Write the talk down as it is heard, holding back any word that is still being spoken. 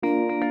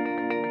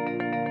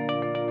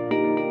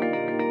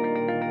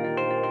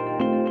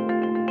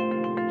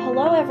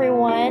Hello,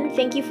 everyone.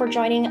 Thank you for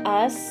joining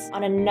us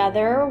on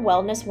another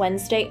Wellness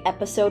Wednesday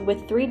episode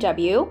with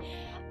 3W.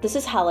 This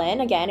is Helen.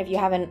 Again, if you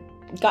haven't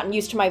gotten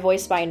used to my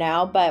voice by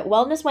now, but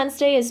Wellness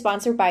Wednesday is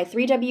sponsored by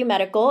 3W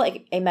Medical,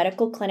 a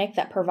medical clinic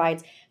that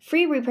provides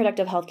free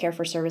reproductive health care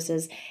for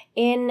services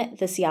in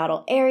the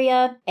Seattle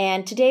area.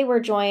 And today we're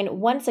joined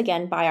once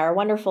again by our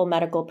wonderful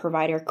medical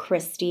provider,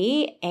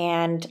 Christy,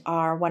 and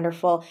our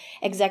wonderful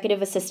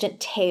executive assistant,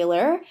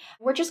 Taylor.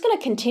 We're just going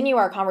to continue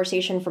our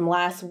conversation from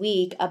last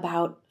week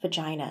about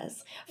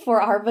vaginas.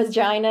 For our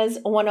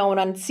Vaginas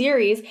 101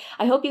 series,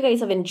 I hope you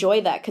guys have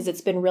enjoyed that because it's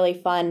been really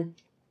fun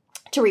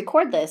to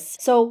record this.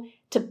 So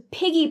to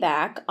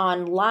piggyback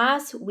on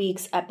last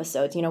week's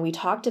episodes, we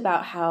talked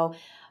about how,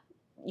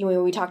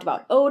 we talked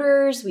about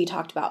odors, we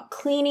talked about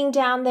cleaning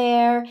down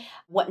there,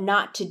 what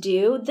not to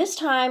do. This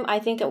time, I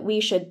think that we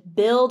should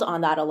build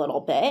on that a little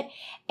bit,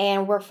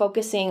 and we're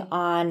focusing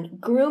on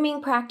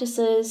grooming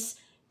practices,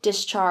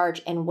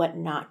 discharge, and what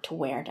not to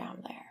wear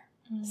down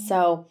there.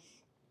 So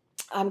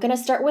I'm going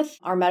to start with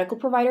our medical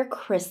provider,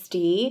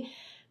 Christy,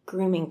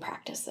 grooming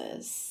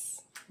practices.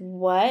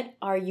 What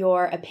are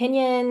your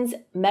opinions,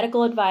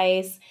 medical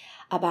advice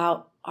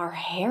about our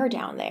hair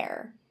down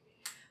there?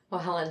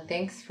 Well, Helen,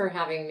 thanks for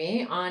having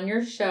me on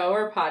your show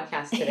or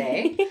podcast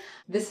today.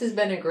 This has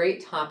been a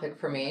great topic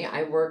for me.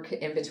 I work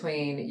in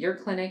between your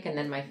clinic and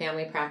then my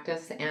family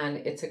practice, and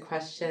it's a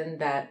question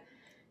that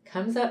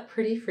comes up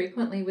pretty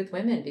frequently with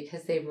women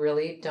because they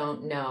really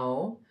don't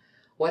know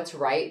what's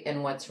right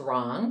and what's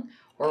wrong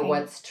or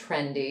what's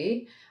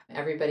trendy.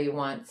 Everybody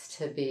wants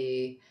to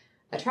be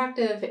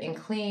attractive and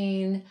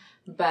clean,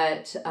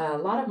 but a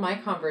lot of my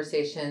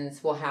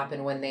conversations will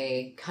happen when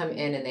they come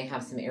in and they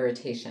have some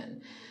irritation.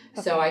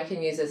 Okay. So I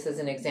can use this as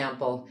an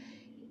example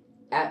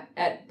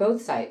at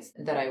both sites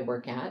that I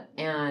work at,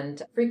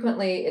 and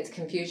frequently it's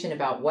confusion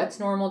about what's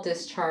normal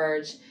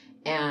discharge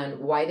and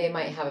why they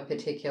might have a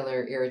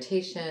particular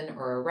irritation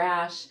or a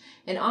rash.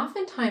 And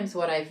oftentimes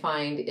what I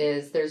find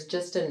is there's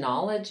just a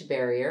knowledge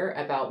barrier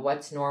about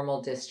what's normal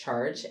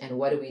discharge and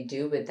what do we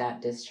do with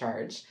that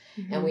discharge.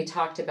 Mm-hmm. And we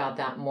talked about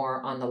that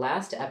more on the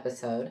last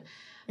episode.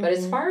 But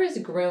as far as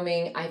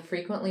grooming, I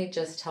frequently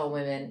just tell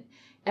women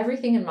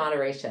everything in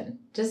moderation,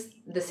 just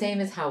the same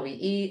as how we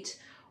eat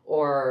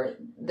or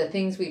the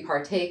things we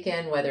partake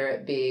in, whether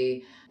it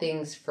be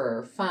things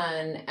for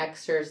fun,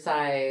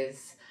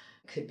 exercise,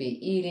 could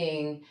be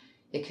eating,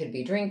 it could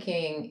be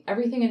drinking.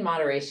 Everything in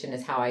moderation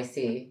is how I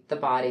see the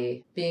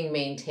body being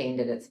maintained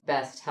at its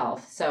best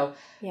health. So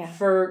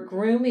for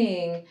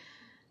grooming,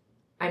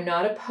 I'm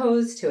not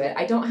opposed to it.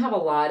 I don't have a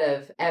lot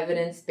of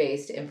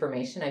evidence-based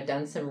information. I've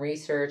done some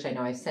research. I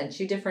know I've sent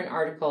you different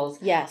articles.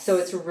 Yes. So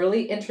it's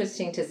really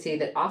interesting to see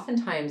that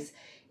oftentimes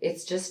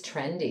it's just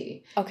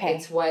trendy. Okay.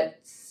 It's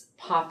what's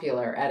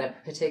popular at a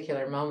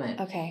particular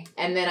moment. Okay.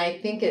 And then I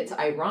think it's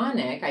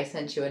ironic. I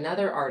sent you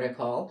another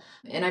article,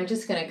 and I'm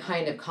just going to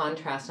kind of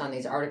contrast on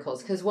these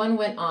articles because one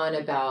went on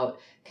about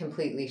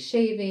completely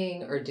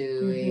shaving or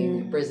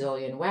doing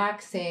Brazilian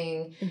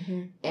waxing.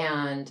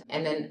 And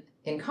then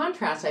in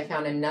contrast, I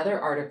found another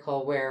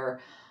article where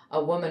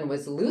a woman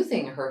was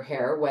losing her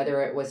hair,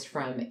 whether it was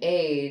from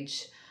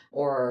age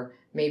or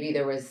maybe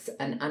there was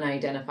an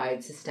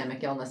unidentified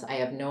systemic illness. I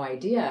have no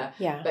idea.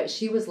 Yeah. But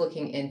she was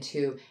looking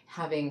into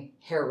having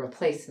hair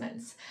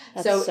replacements.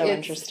 That's so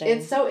interesting.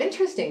 It's so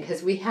interesting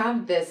because we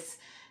have this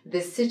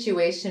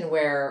situation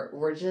where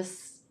we're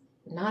just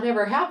not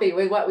ever happy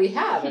with what we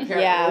have,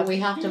 apparently. And we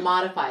have to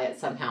modify it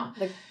somehow.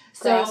 The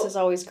grass is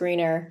always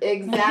greener.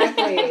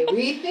 Exactly.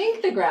 We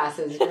think the grass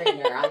is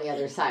greener on the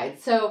other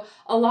side. So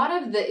a lot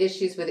of the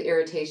issues with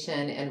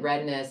irritation and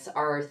redness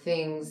are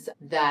things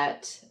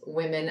that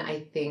women,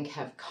 I think,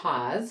 have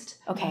caused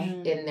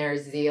in their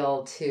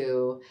zeal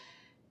to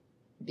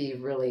be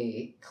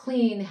really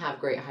clean, have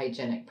great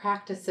hygienic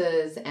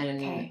practices,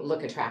 and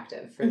look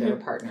attractive for their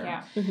partner.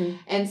 Yeah.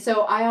 And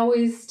so I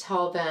always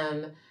tell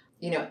them,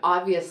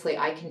 obviously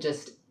I can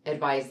just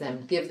advise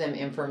them, give them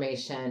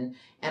information,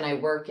 and I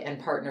work and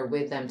partner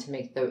with them to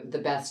make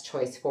the best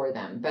choice for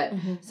them. But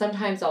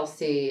sometimes I'll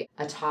see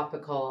a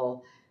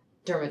topical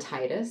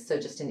dermatitis, so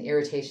just an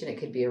irritation. It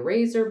could be a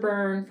razor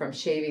burn from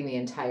shaving the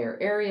entire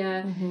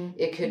area.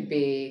 It could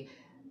be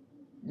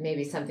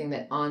maybe something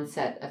that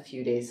onset a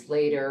few days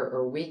later or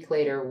a week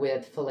later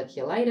with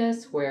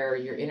folliculitis, where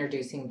you're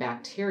introducing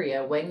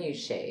bacteria when you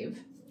shave.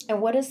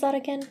 And what is that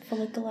again,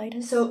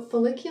 folliculitis? So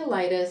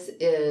folliculitis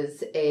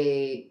is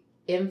a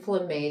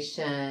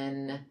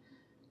inflammation,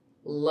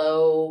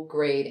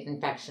 low-grade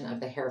infection of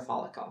the hair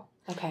follicle.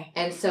 Okay.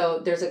 And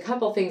so there's a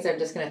couple things I'm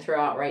just going to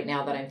throw out right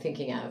now that I'm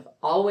thinking of.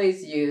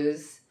 Always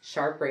use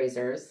sharp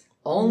razors.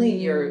 Only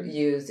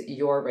use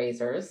your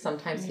razors.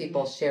 Sometimes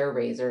people share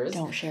razors.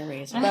 Don't share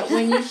razors. But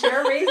when you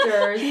share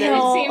razors,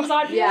 it seems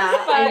obvious,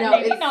 but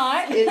maybe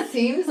not. It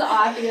seems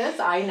obvious,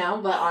 I know,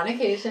 but on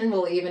occasion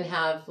we'll even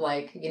have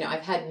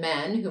I've had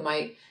men who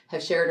might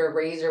have shared a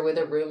razor with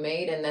a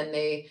roommate and then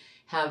they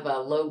have a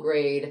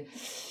low-grade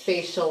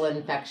facial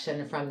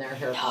infection from their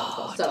hair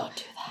follicle. So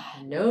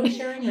that. No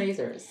sharing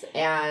razors.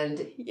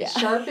 And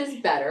sharp is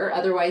better.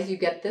 Otherwise, you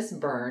get this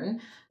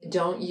burn.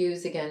 Don't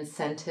use, again,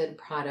 scented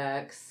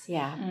products.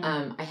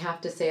 Yeah. I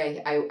have to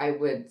say, I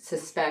would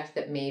suspect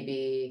that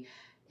maybe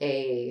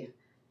a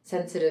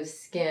sensitive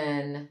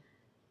skin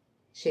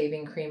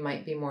shaving cream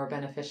might be more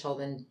beneficial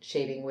than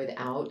shaving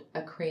without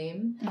a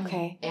cream.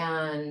 Okay.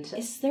 And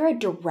is there a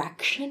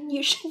direction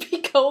you should be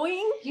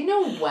going? You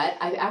know what?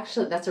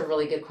 That's a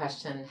really good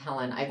question,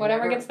 Helen.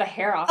 Whatever gets the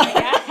hair off, I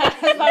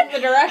guess. That's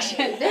the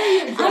direction.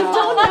 There you go. I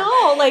don't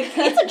know. Like,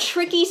 it's a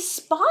tricky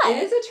spot.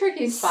 It is a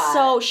tricky spot.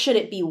 So should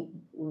it be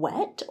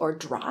wet or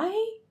dry?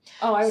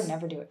 Oh, I would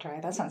never do it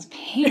dry. That sounds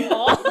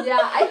painful. Yeah,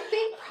 I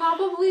think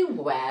probably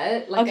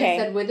wet. Like I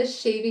said, with a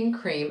shaving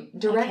cream.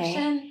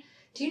 Direction. Okay.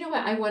 Do you know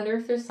what? I wonder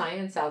if there's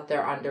science out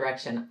there on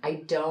direction. I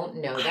don't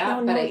know that. I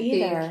don't know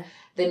either. Think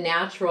the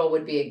natural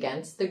would be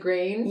against the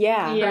grain,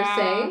 per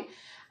se.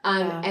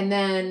 And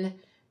then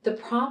the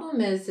problem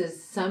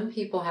is some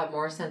people have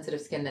more sensitive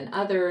skin than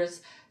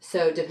others.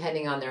 So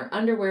depending on their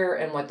underwear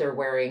and what they're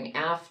wearing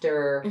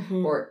after,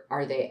 or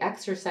are they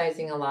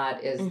exercising a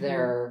lot? Is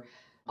there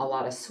a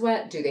lot of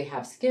sweat? Do they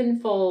have skin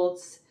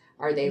folds?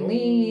 Are they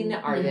lean?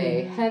 Are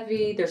they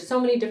heavy? There's so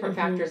many different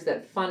factors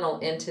that funnel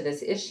into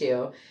this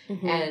issue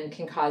and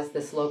can cause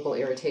this local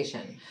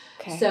irritation.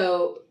 Okay.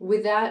 So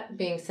with that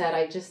being said,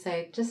 I just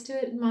say, just do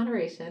it in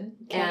moderation.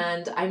 Okay.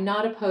 And I'm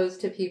not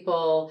opposed to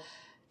people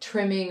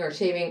trimming or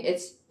shaving.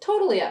 It's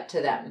totally up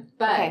to them.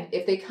 But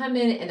if they come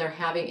in and they're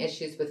having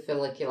issues with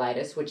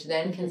folliculitis, which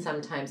then can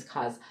sometimes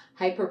cause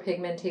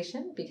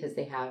hyperpigmentation because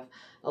they have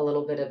a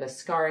little bit of a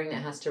scarring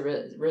that has to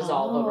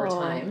resolve over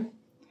time.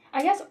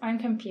 I guess I'm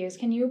confused.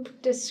 Can you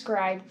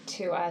describe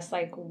to us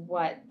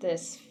what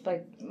this how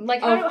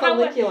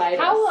folliculitis?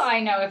 How will I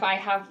know if I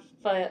have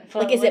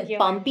folliculitis? Is it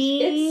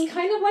bumpy? It's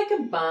kind of like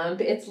a bump.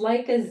 It's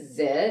like a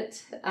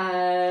zit.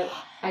 I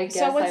guess.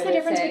 So what's the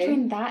difference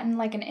between that and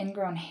an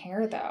ingrown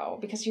hair though?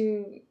 Because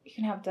you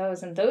can have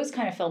those and those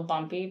kind of feel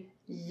bumpy.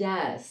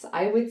 Yes,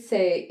 I would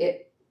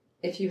say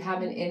if you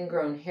have an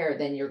ingrown hair,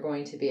 then you're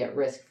going to be at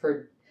risk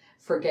for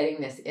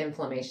getting this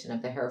inflammation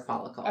of the hair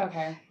follicle.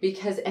 Okay.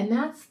 And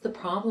that's the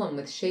problem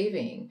with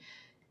shaving.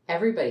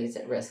 Everybody's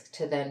at risk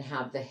to then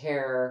have the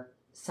hair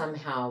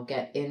somehow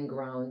get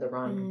ingrown the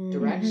wrong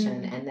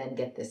direction and then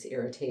get this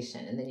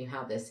irritation. And then you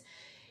have this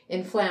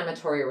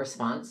inflammatory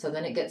response. So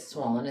then it gets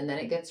swollen and then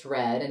it gets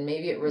red and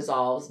maybe it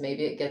resolves,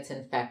 maybe it gets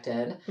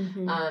infected.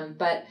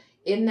 But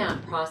in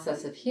that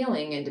process of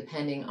healing and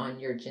depending on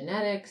your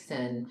genetics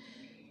and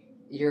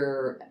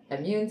your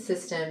immune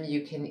system,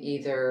 you can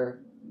either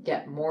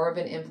get more of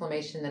an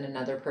inflammation than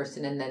another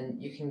person, and then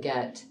you can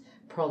get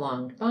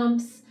prolonged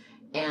bumps,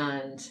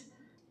 and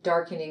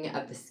darkening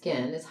of the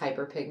skin is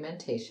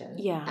hyperpigmentation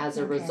as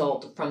a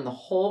result from the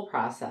whole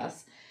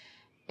process.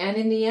 And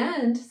in the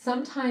end,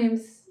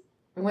 sometimes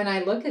when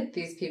I look at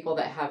these people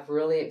that have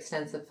really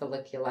extensive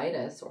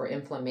folliculitis or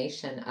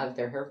inflammation of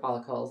their hair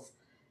follicles,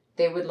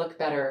 they would look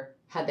better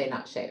had they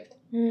not shaved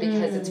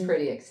because it's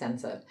pretty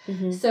extensive.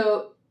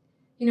 So,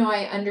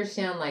 I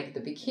understand the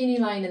bikini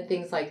line and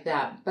things like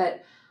that,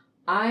 but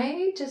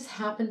I just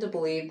happen to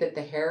believe that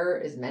the hair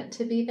is meant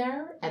to be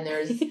there, and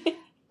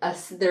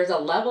there's a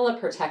level of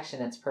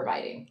protection it's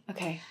providing.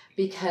 Okay.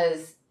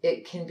 Because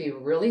it can be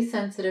really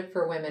sensitive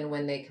for women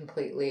when they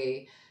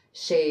completely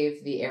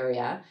shave the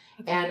area.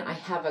 Okay. And I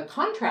have a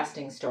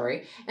contrasting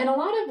story. And a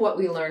lot of what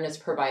we learn as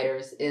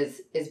providers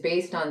is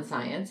based on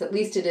science. At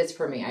least it is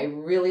for me. I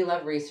really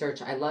love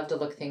research. I love to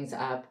look things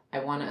up. I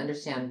want to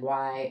understand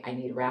why. I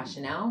need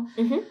rationale.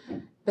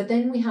 But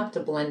then we have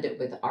to blend it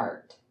with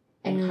art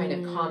and kind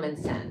of common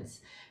sense.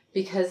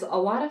 Because a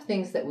lot of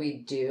things that we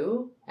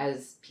do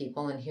as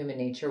people in human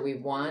nature, we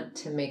want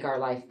to make our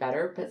life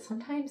better, but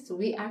sometimes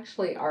we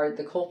actually are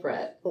the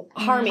culprit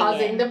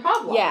causing the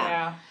problem.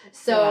 Yeah.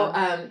 So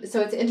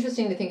it's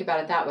interesting to think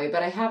about it that way.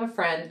 But I have a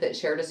friend that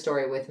shared a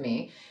story with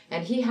me,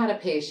 and he had a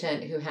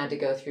patient who had to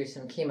go through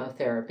some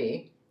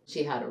chemotherapy.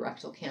 She had a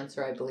rectal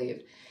cancer, I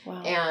believe.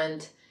 Wow.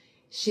 And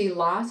she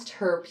lost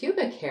her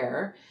pubic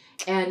hair,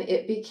 and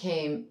it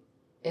became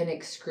an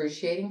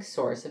excruciating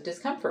source of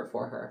discomfort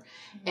for her.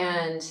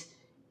 And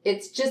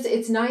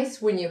it's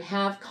nice when you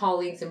have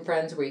colleagues and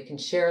friends where you can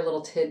share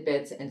little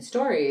tidbits and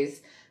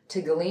stories to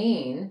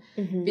glean,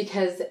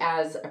 because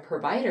as a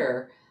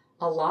provider,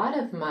 a lot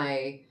of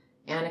my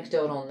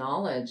anecdotal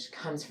knowledge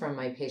comes from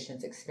my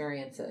patients'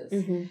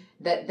 experiences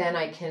that then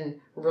I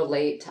can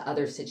relate to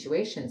other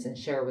situations and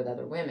share with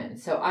other women.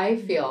 So I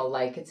feel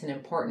like it's an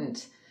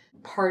important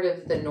part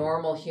of the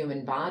normal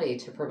human body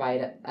to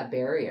provide a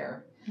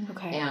barrier.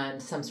 Okay.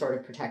 And some sort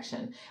of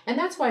protection. And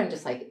that's why I'm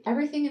just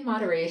everything in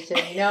moderation.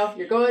 If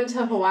you're going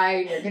to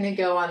Hawaii and you're going to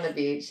go on the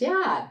beach,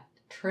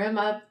 trim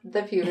up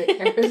the pubic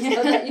hair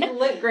so that you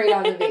look great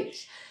on the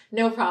beach.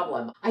 No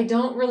problem. I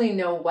don't really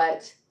know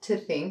what to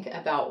think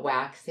about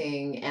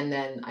waxing. And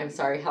then, I'm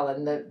sorry,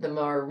 Helen, the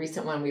more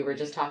recent one we were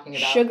just talking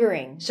about.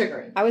 Sugaring.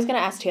 I was going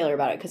to ask Taylor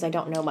about it because I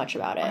don't know much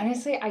about it.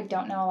 Honestly, I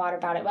don't know a lot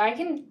about it, but I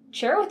can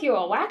share with you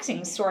a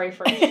waxing story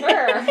for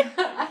sure.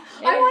 I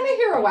want to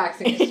hear a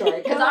waxing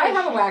story because I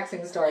have a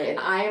waxing story and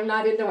I am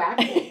not into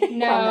waxing.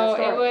 No,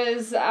 it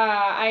was,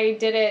 I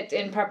did it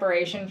in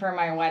preparation for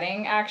my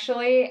wedding,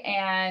 actually,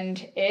 and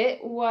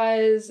it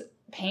was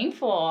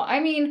painful. I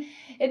mean,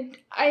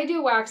 I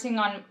do waxing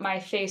on my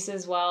face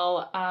as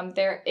well.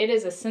 It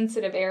is a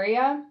sensitive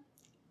area,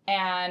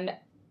 and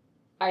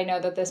I know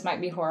that this might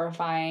be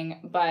horrifying,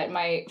 but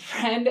my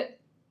friend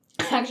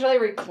actually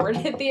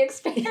recorded the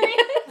experience,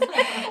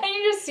 and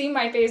you just see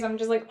my face. I'm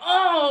just like,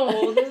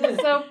 oh, this is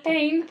so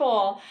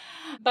painful.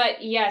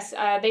 But yes,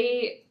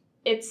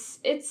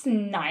 it's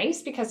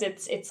nice because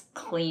it's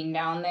clean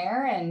down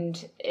there,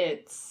 and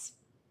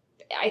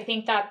I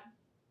think that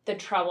the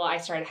trouble I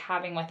started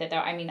having with it, though,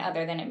 I mean,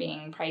 other than it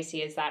being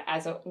pricey, is that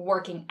as a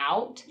working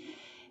out,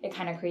 it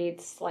kind of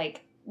creates,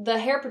 like, the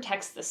hair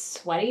protects the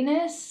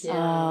sweatiness.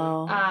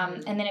 Yeah.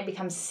 And then it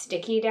becomes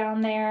sticky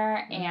down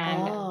there.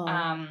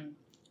 And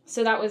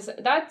so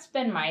that's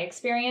been my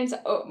experience.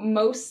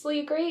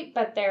 Mostly great,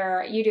 but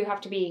you do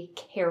have to be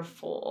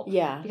careful.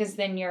 Yeah. Because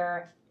then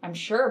you're, I'm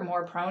sure,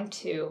 more prone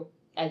to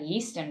a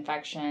yeast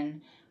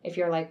infection if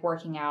you're, like,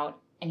 working out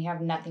and you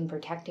have nothing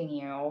protecting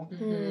you.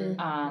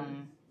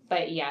 Mm-hmm.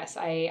 But yes,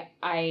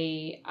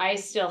 I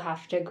still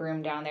have to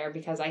groom down there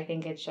because I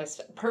think it's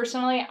just,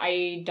 personally,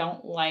 I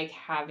don't like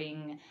hair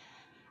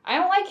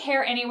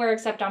anywhere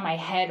except on my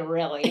head,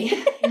 really.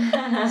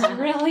 It's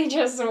really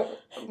just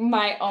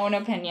my own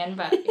opinion.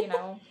 But,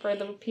 for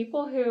the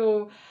people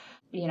who,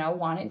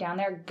 want it down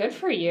there, good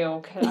for you.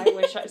 Because I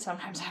wish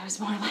sometimes I was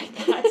more like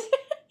that.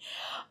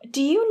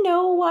 Do you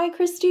know why,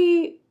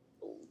 Christy,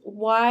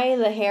 why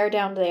the hair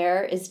down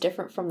there is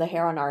different from the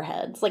hair on our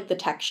heads? Like the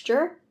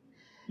texture?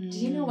 Do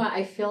you know what?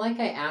 I feel like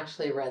I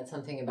actually read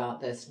something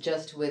about this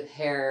just with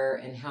hair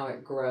and how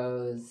it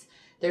grows.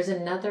 There's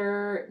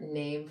another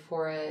name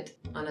for it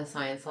on a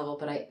science level,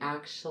 but I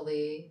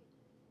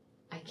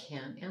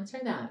can't answer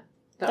that.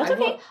 But That's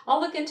okay. I'll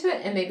look into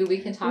it and maybe we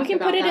can talk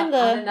about put it that in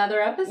on another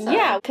episode.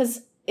 Yeah,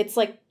 because it's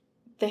like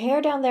the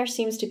hair down there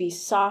seems to be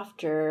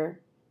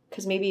softer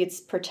because maybe it's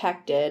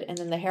protected, and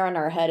then the hair on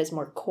our head is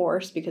more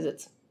coarse because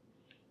it's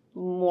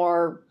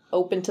more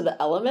open to the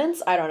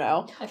elements. I don't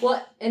know.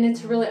 Well, and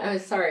it's really, I'm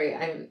sorry.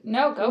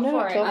 Go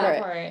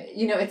for it.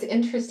 It's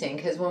interesting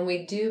because when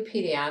we do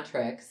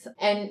pediatrics,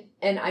 and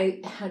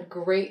I had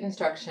great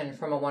instruction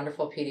from a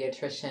wonderful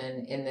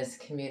pediatrician in this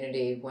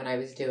community when I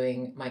was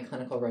doing my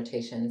clinical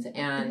rotations,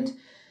 and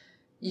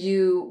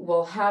you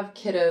will have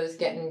kiddos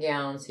get in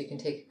gowns so you can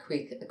take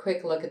a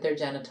quick look at their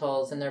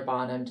genitals and their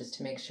bottom just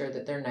to make sure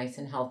that they're nice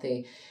and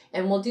healthy.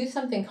 And we'll do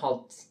something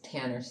called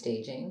Tanner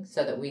staging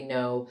so that we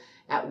know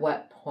at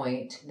what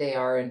point they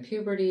are in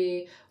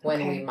puberty,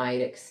 when we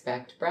might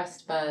expect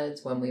breast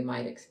buds, when we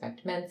might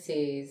expect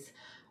menses,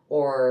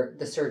 or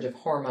the surge of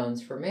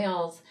hormones for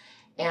males.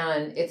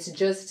 And it's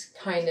just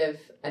kind of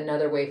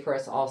another way for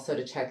us also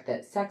to check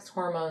that sex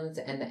hormones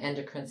and the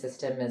endocrine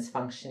system is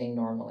functioning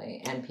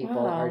normally and people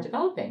are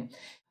developing.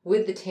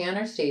 With the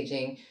Tanner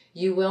staging,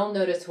 you will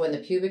notice when the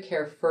pubic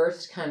hair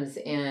first comes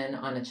in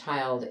on a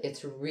child,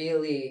 it's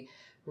really,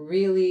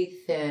 really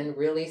thin,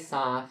 really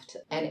soft.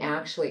 And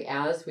actually,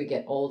 as we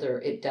get older,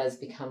 it does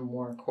become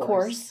more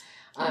coarse.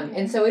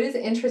 And so it is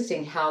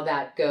interesting how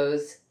that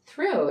goes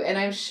through. And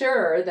I'm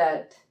sure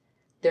that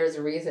there's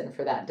a reason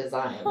for that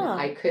design.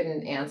 I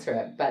couldn't answer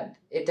it, but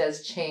it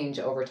does change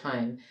over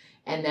time.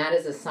 And that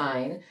is a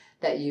sign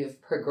that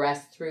you've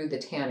progressed through the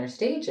Tanner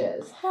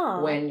stages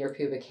when your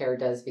pubic hair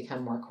does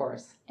become more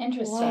coarse.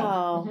 Interesting.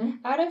 Wow.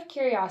 Out of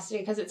curiosity,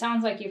 because it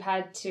sounds like you've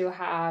had to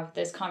have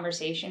this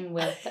conversation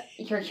with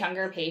your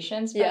younger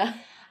patients. But,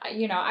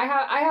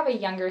 I have a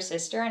younger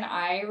sister, and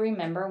I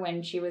remember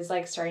when she was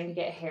like starting to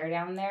get hair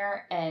down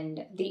there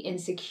and the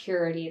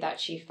insecurity that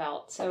she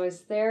felt. So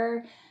is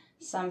there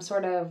some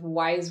sort of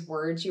wise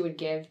words you would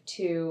give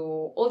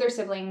to older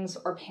siblings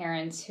or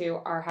parents who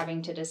are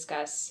having to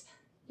discuss,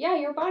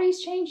 your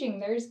body's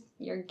changing,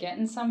 you're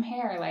getting some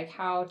hair, like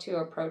how to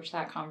approach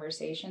that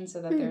conversation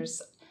so that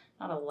there's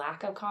not a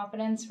lack of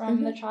confidence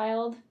from the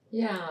child?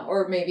 Yeah,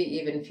 or maybe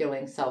even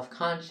feeling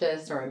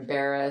self-conscious or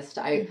embarrassed.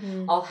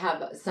 I'll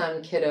have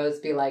some kiddos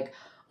be like,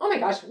 oh my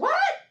gosh, what?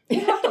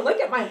 You have to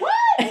look at my what?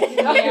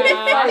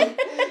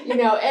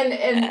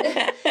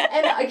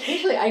 And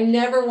occasionally I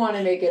never want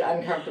to make it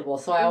uncomfortable.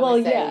 So I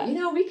always say,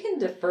 we can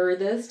defer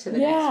this to the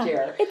next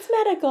year. It's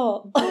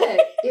medical. But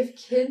if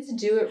kids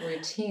do it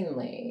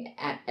routinely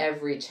at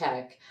every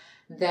check,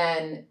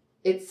 then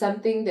it's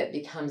something that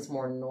becomes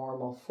more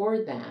normal for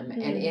them.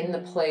 And in the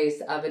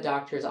place of a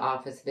doctor's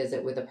office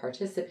visit with a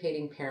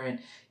participating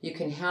parent, you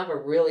can have a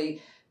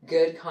really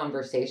good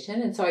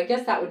conversation. And so I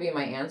guess that would be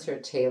my answer,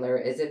 Taylor,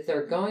 is if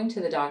they're going to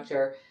the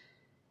doctor,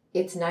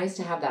 it's nice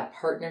to have that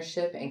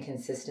partnership and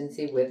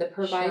consistency with a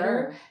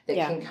provider that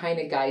can kind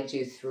of guide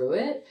you through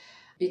it,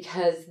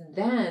 because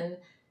then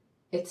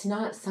it's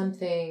not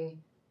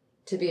something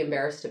to be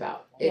embarrassed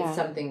about. It's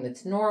something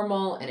that's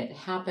normal and it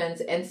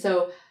happens. And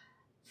so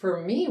for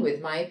me,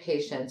 with my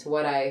patients,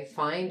 what I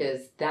find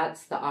is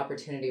that's the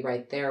opportunity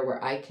right there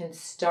where I can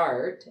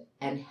start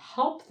and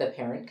help the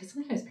parent, because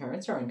sometimes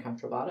parents are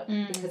uncomfortable about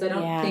it because I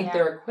don't think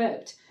they're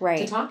equipped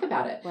to talk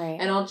about it. Right.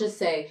 And I'll just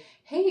say,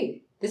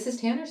 hey, this is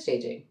Tanner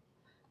staging.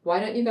 Why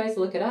don't you guys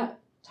look it up?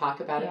 Talk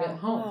about it at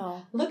home.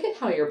 Wow. Look at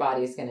how your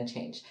body is going to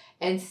change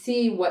and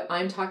see what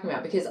I'm talking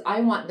about, because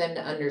I want them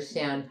to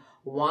understand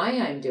why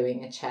I'm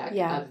doing a check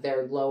of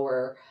their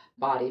lower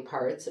body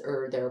parts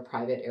or their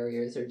private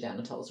areas or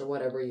genitals or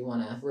whatever you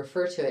want to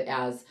refer to it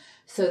as,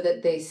 so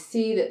that they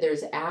see that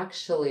there's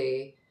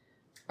actually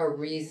a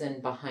reason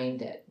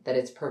behind it, that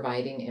it's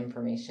providing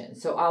information.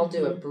 So I'll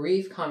do a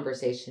brief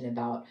conversation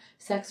about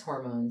sex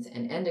hormones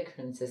and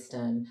endocrine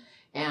system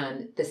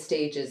and the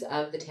stages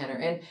of the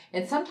Tanner.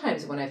 And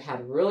sometimes when I've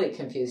had really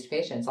confused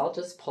patients, I'll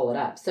just pull it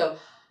up. So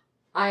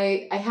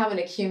I haven't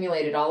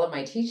accumulated all of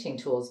my teaching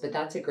tools, but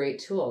that's a great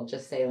tool.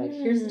 Just say, like,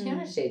 here's the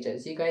Tanner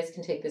stages. You guys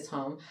can take this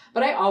home.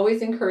 But I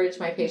always encourage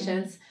my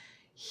patients,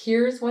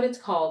 here's what it's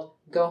called.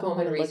 Go home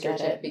and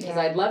research it. Because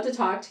I'd love to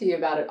talk to you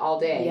about it all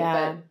day,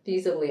 but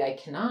feasibly I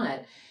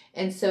cannot.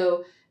 And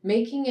so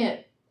making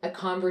it a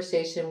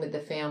conversation with the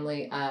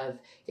family of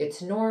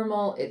it's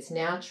normal, it's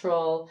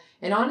natural.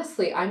 And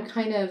honestly, I'm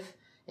kind of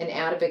an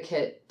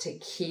advocate to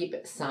keep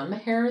some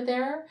hair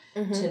there,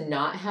 to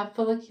not have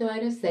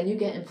folliculitis. Then you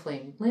get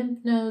inflamed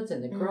lymph nodes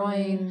in the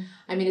groin.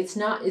 I mean, it's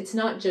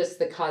not just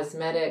the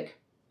cosmetic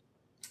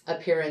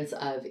appearance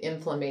of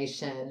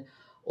inflammation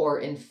or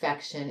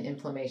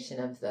inflammation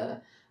of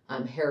the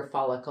hair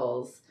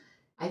follicles.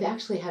 I've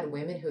actually had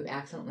women who've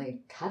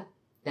accidentally cut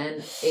then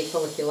a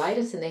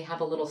folliculitis and they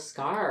have a little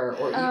scar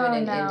or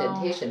even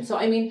indentation. So,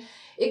 I mean,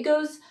 it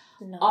goes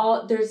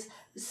all, there's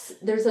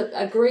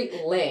a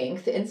great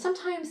length, and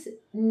sometimes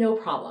no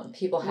problem.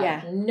 People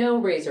have no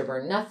razor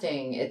burn,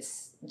 nothing.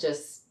 It's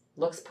just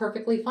looks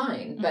perfectly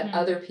fine. But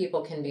other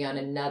people can be on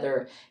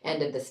another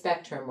end of the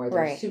spectrum where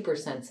they're super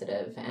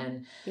sensitive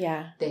and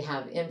they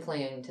have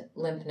inflamed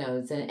lymph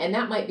nodes. And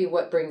that might be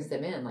what brings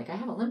them in. Like, I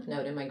have a lymph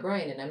node in my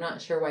groin and I'm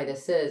not sure why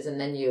this is. And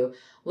then you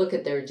look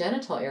at their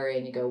genital area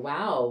and you go,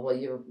 wow, well,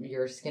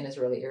 your skin is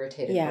really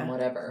irritated from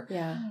whatever.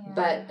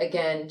 But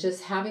again,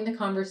 just having the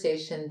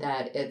conversation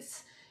that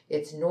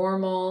it's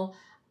normal.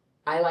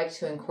 I like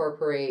to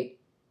incorporate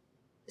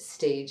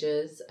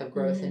stages of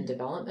growth and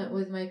development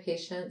with my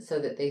patients so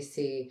that they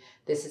see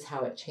this is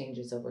how it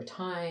changes over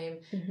time.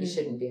 You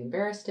shouldn't be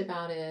embarrassed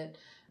about it.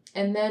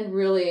 And then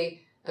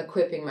really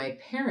equipping my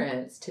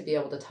parents to be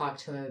able to talk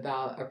to them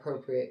about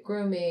appropriate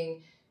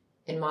grooming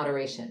in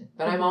moderation.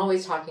 But I'm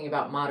always talking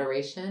about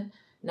moderation,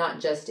 not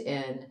just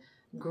in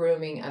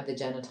grooming of the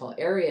genital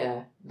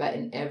area, but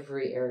in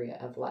every area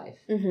of life.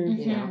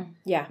 You know,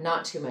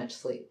 not too much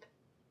sleep.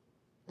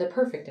 The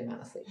perfect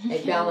amount of sleep,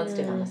 a balanced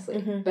amount of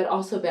sleep, but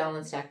also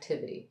balanced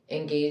activity,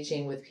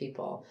 engaging with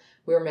people.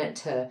 We're meant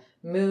to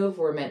move.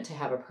 We're meant to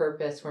have a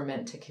purpose. We're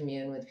meant to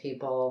commune with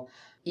people,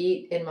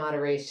 eat in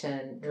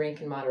moderation, drink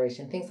in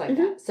moderation, things like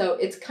that. So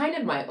it's kind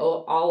of my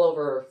all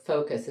over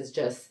focus is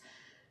just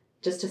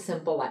a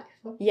simple life.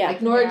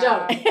 Like Nora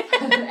Jones.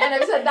 And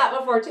I've said that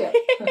before too.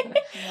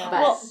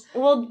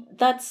 Well,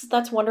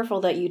 that's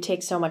wonderful that you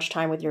take so much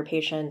time with your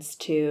patients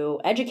to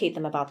educate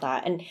them about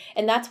that.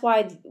 And that's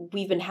why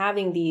we've been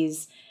having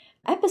these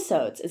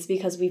episodes. It's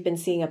because we've been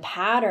seeing a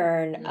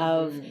pattern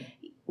of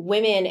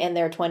women in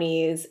their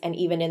 20s and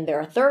even in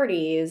their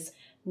 30s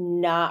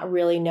not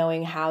really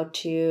knowing how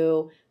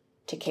to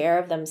take care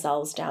of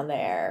themselves down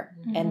there.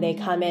 And they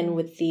come in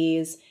with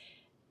these,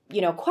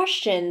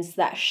 questions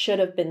that should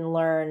have been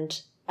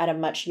learned at a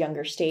much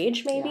younger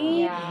stage,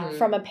 maybe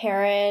from a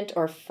parent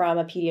or from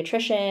a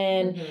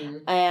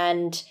pediatrician.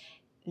 And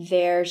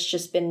there's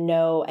just been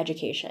no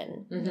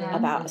education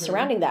about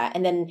surrounding that.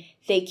 And then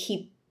they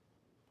keep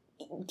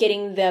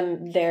getting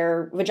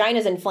their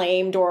vaginas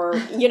inflamed or,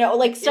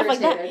 like stuff like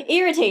that,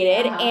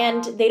 irritated,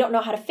 and they don't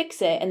know how to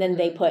fix it. And then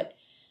they put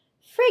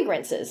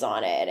fragrances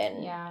on it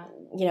and,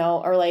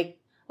 or like,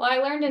 well, I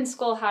learned in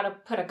school how to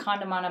put a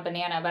condom on a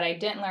banana, but I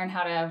didn't learn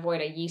how to avoid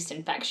a yeast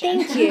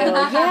infection. Thank you.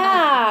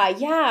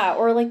 Yeah.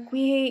 Or like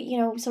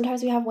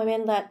sometimes we have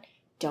women that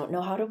don't know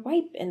how to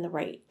wipe in the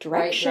right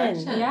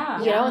direction.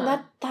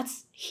 And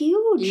that's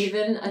huge.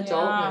 Even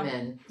adult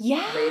women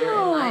later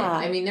in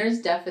life. I mean,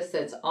 there's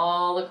deficits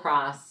all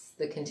across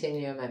the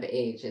continuum of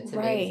age. It's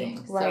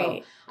amazing.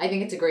 So I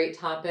think it's a great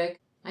topic.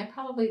 I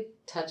probably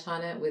touch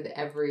on it with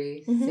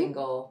every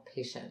single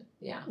patient.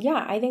 Yeah,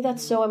 I think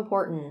that's so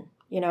important.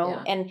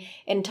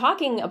 And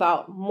talking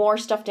about more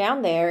stuff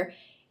down there,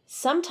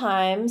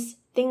 sometimes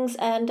things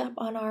end up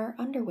on our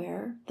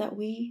underwear that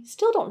we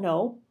still don't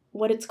know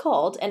what it's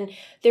called. And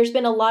there's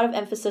been a lot of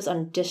emphasis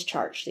on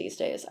discharge these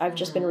days. I've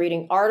just been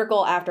reading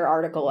article after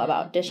article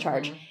about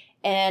discharge.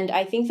 And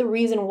I think the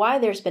reason why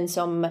there's been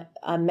so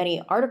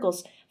many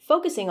articles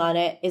focusing on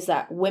it is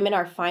that women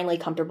are finally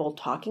comfortable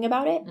talking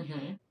about it.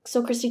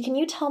 So, Christy, can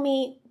you tell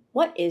me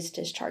what is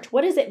discharge?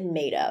 What is it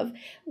made of?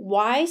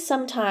 Why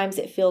sometimes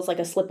it feels like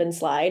a slip and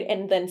slide,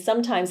 and then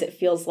sometimes it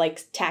feels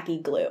like tacky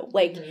glue?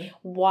 Like,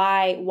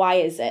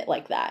 why is it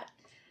like that?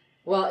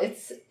 Well,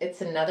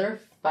 it's another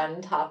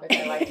fun topic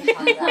I like to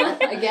talk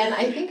about. Again,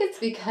 I think it's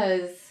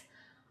because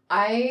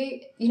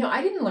I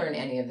didn't learn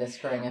any of this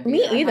growing up.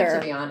 Me either. I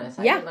have to be honest.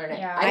 I didn't learn it.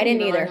 Yeah. I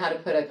didn't even learn how to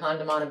put a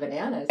condom on a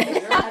banana. So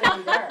you're ahead of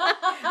me there.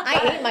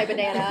 I ate my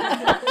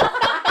banana.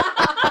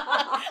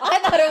 I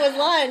thought it was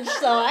lunch,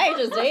 so I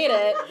just ate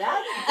it.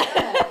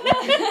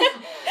 That's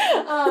good.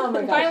 Oh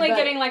my gosh. Finally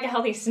getting like a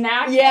healthy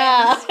snack.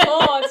 Yeah.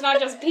 It's not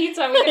just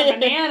pizza, we get a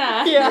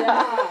banana.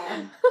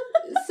 Yeah.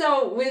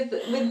 So with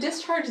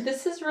discharge,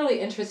 this is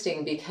really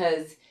interesting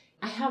because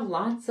I have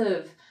lots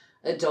of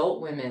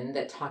adult women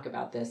that talk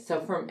about this.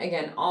 So from,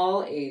 again,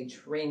 all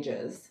age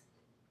ranges.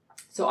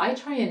 So I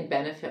try and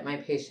benefit my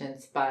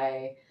patients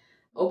by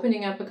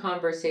opening up a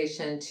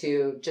conversation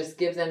to just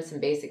give them some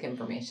basic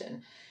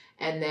information.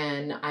 And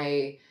then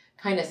I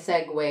kind of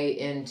segue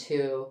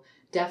into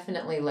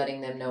definitely letting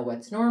them know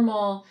what's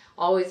normal,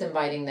 always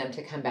inviting them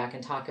to come back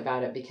and talk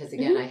about it because,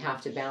 again, I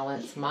have to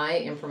balance my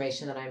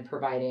information that I'm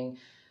providing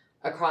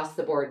across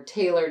the board,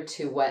 tailored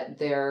to what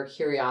their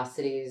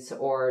curiosities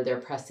or their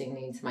pressing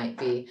needs might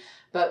be.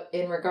 But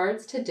in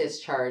regards to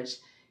discharge,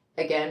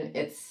 again,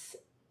 it's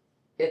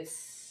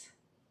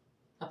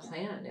a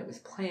plan. It was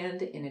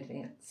planned in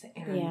advance.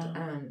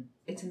 And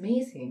it's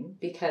amazing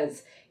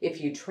because if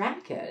you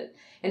track it,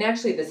 and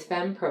actually this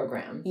FEM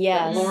program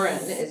that Lauren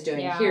is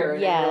doing here,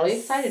 and I'm really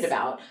excited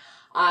about,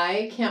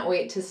 I can't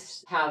wait to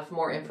have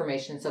more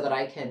information so that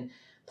I can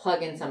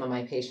plug in some of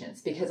my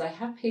patients, because I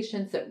have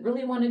patients that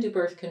really want to do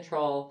birth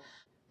control,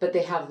 but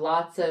they have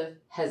lots of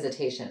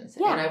hesitations.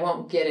 And I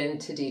won't get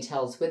into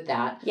details with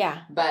that. Yeah.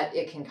 But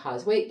it can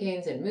cause weight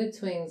gains and mood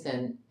swings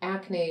and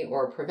acne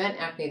or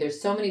prevent acne. There's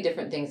so many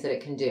different things that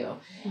it can do.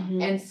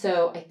 And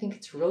so I think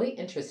it's really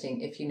interesting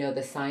if you know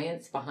the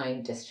science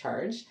behind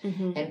discharge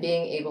and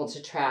being able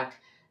to track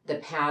the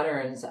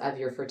patterns of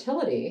your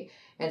fertility.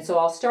 And so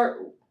I'll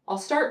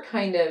start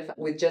kind of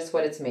with just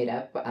what it's made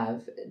up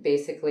of.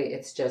 Basically,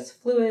 it's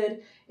just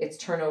fluid, it's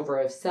turnover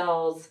of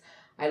cells.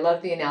 I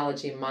love the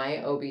analogy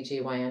my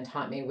OBGYN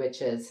taught me,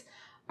 which is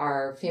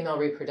our female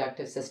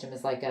reproductive system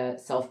is like a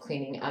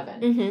self-cleaning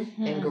oven.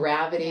 And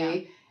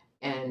gravity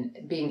and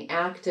being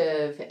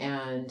active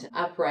and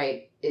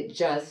upright, it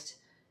just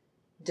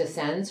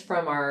descends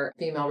from our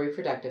female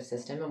reproductive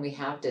system, and we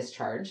have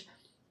discharge.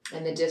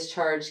 And the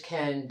discharge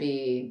can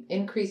be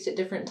increased at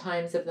different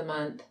times of the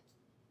month.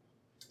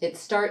 It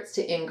starts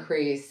to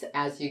increase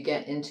as you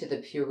get into the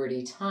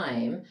puberty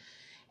time,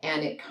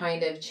 and it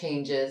kind of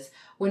changes.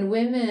 When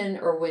women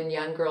or when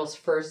young girls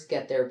first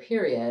get their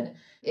period,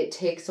 it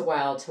takes a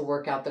while to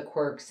work out the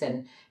quirks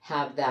and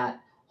have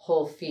that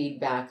whole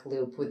feedback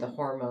loop with the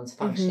hormones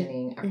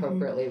functioning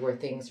appropriately where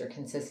things are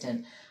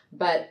consistent.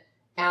 But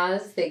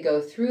as they go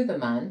through the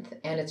month,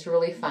 and it's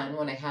really fun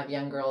when I have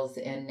young girls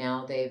in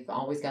now, they've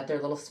always got their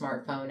little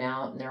smartphone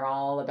out and they're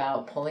all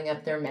about pulling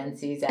up their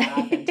Menses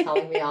app and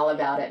telling me all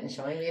about it and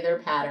showing me their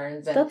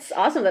patterns. And that's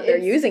awesome that they're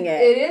using it.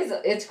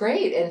 It's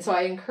great. And so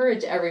I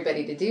encourage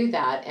everybody to do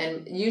that.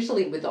 And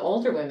usually with the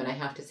older women, I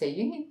have to say,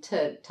 you need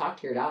to talk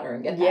to your daughter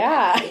and get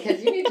that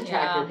because you need to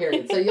track your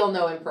period so you'll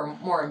know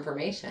more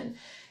information.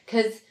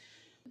 Because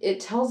it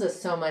tells us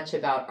so much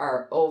about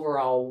our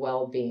overall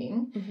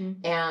well-being.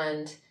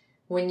 And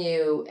when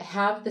you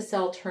have the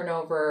cell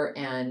turnover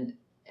and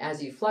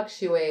as you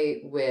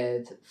fluctuate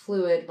with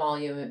fluid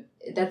volume,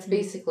 that's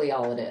basically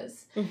all it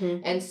is.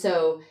 And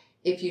so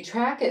if you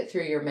track it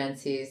through your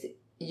menses,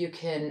 you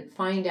can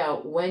find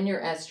out when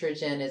your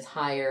estrogen is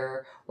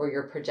higher or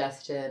your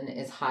progestin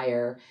is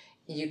higher.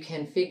 You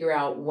can figure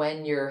out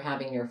when you're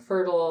having your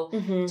fertile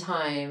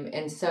time.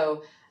 And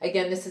so,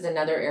 again, this is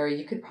another area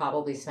you could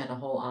probably spend a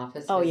whole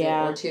office visit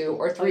or 2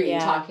 or 3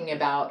 talking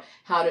about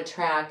how to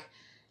track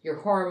your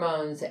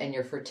hormones and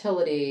your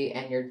fertility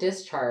and your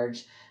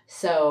discharge.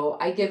 So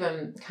I give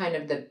them kind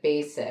of the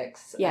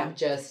basics of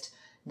just,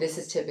 this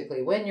is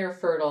typically when you're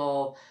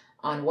fertile,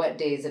 on what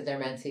days of their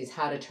menses,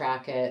 how to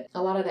track it.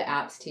 A lot of the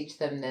apps teach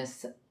them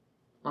this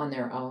on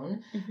their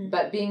own,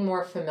 but being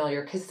more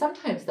familiar, because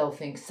sometimes they'll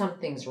think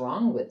something's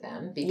wrong with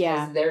them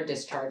because their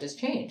discharge has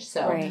changed.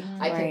 So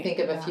I can think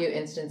of a few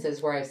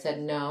instances where I've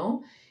said,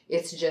 no,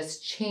 it's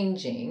just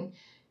changing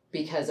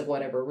because of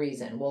whatever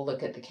reason. We'll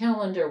look at the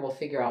calendar, we'll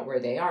figure out where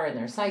they are in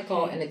their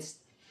cycle, and it's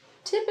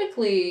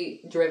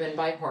typically driven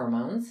by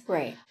hormones.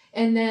 Right.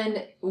 And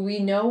then we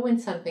know when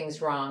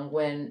something's wrong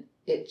when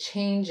it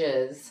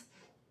changes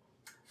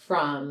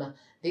from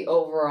the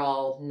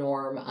overall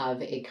norm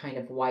of a kind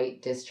of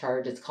white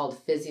discharge. It's called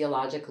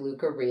physiologic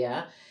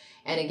leukorrhea.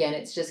 And again,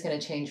 it's just going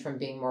to change from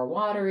being more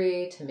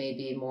watery to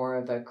maybe more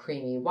of a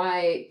creamy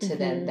white to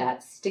then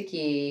that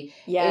sticky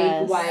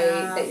egg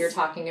white that you're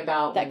talking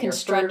about. That can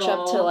stretch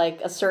up to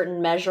like a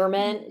certain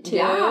measurement too.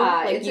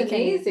 Yeah, like it's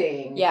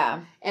amazing.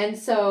 And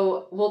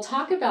so we'll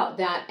talk about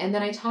that. And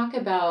then I talk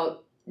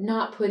about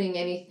not putting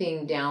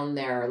anything down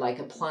there, like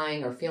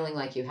applying or feeling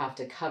like you have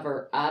to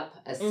cover up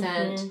a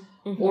scent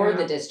or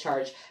the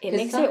discharge. It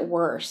makes it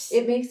worse.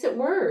 It makes it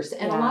worse.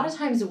 And a lot of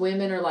times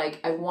women are like,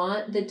 I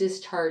want the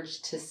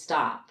discharge to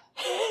stop.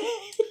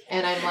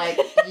 And I'm like,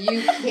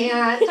 you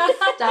can't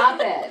stop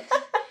it.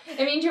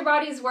 It means your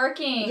body's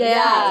working.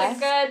 Yeah. That's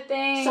a good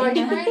thing. So I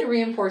try to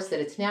reinforce that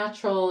it's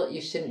natural.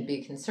 You shouldn't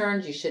be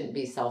concerned. You shouldn't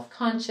be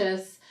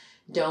self-conscious.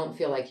 Don't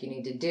feel like you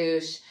need to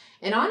douche.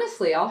 And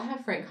honestly, I'll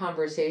have frank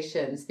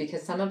conversations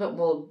because some of it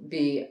will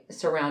be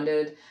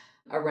surrounded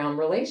around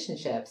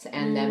relationships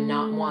and them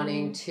not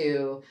wanting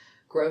to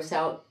gross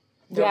out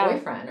their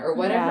boyfriend or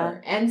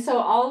whatever. And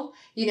so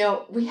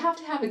we have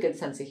to have a good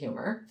sense of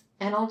humor.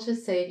 And I'll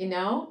just say,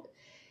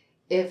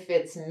 if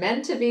it's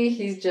meant to be,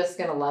 he's just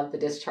going to love the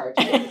discharge.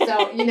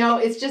 So,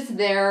 it's just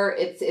there.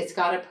 It's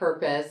got a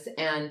purpose.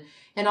 And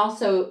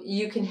also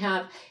you can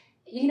have,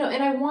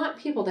 and I want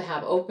people to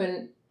have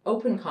open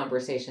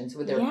conversations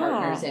with their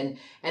partners and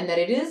that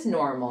it is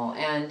normal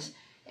and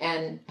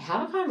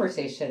have a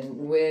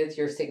conversation with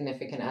your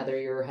significant other,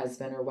 your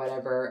husband or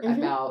whatever,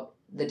 about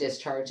the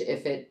discharge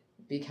if it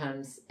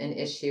becomes an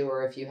issue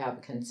or if you have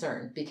a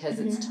concern, because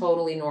it's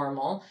totally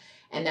normal.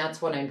 And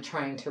that's what I'm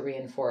trying to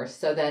reinforce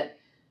so that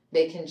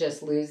they can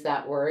just lose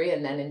that worry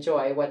and then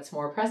enjoy what's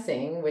more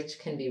pressing, which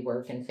can be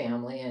work and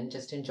family and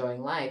just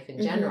enjoying life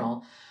in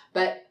general.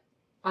 But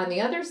on the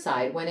other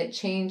side, when it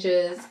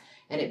changes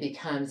and it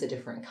becomes a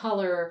different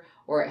color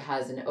or it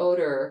has an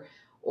odor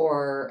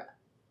or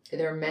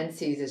their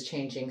menses is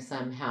changing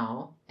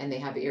somehow and they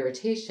have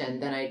irritation,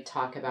 then I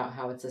talk about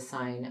how it's a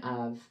sign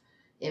of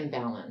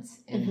imbalance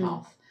in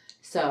health.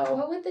 So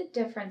what would the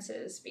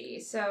differences be?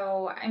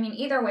 So, I mean,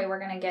 either way, we're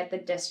going to get the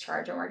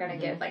discharge and we're going to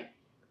get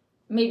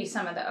maybe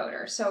some of the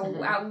odor. So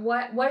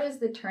what is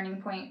the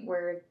turning point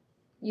where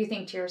you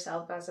think to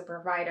yourself as a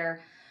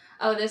provider,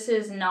 oh, this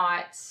is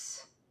not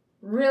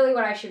really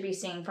what I should be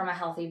seeing from a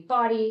healthy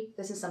body.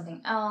 This is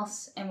something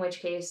else, in which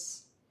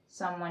case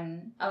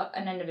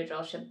an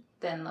individual should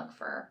then look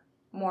for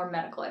more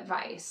medical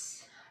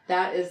advice.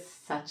 That is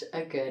such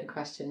a good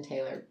question,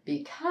 Taylor,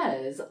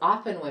 because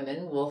often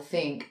women will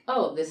think,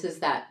 oh, this is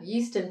that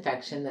yeast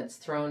infection that's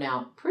thrown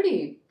out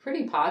pretty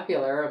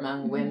popular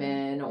among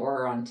women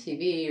or on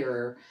TV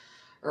or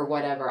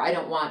whatever. I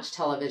don't watch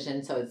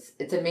television, so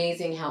it's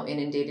amazing how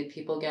inundated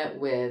people get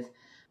with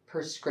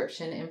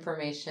prescription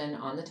information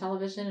on the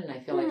television, and I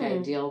feel like I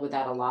deal with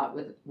that a lot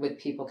with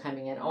people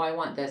coming in. Oh, I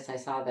want this, I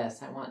saw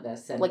this, I want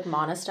this. And like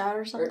Monistat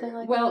or something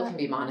like that? Well, it can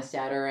be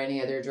Monistat or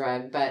any other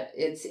drug, but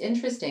it's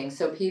interesting.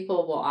 So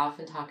people will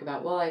often talk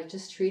about, well, I've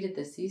just treated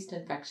this yeast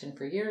infection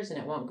for years and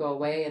it won't go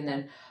away. And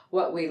then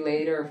what we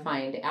later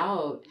find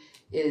out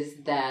is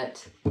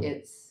that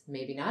it's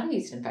maybe not a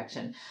yeast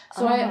infection.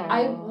 So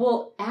I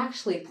will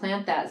actually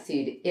plant that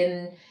seed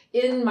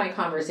in my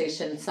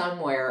conversation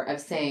somewhere of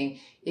saying,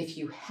 if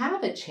you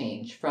have a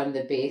change from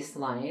the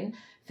baseline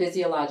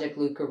physiologic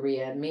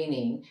leukorrhea,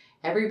 meaning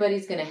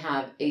everybody's going to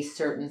have a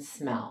certain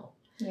smell.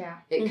 Yeah.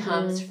 It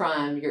comes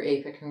from your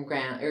apical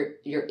gland, or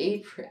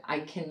I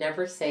can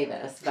never say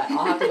this, but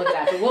I'll have to look it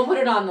up. But we'll put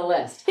it on the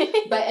list.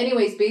 But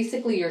anyways,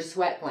 basically your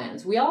sweat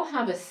glands. We all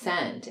have a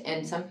scent,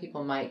 and some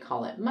people might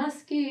call it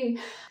musky,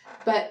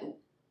 but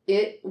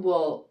it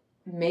will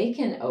make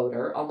an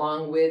odor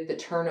along with the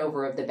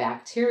turnover of the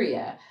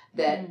bacteria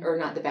or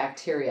not the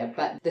bacteria,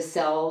 but the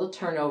cell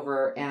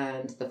turnover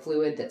and the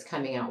fluid that's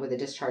coming out with the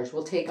discharge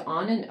will take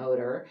on an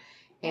odor.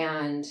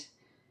 And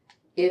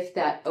if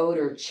that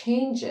odor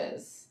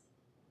changes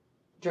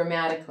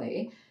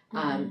dramatically,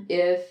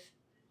 if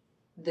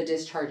the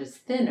discharge is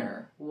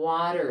thinner,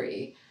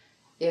 watery,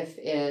 if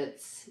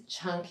it's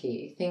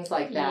chunky, things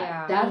like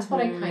that, that's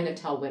what I kind of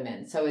tell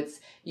women. So it's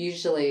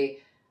usually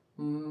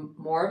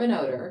more of an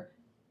odor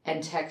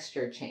and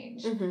texture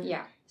change.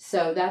 Yeah.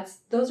 So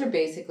those are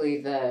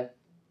basically the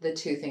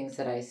two things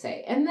that I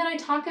say. And then I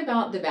talk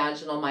about the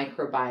vaginal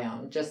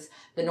microbiome, just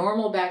the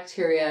normal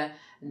bacteria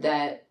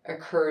that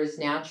occurs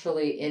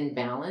naturally in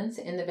balance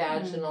in the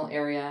vaginal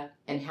area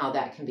and how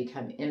that can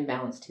become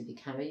imbalanced to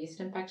become a yeast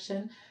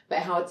infection, but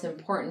how it's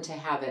important to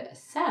have it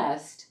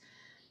assessed,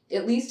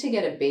 at least to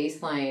get a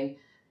baseline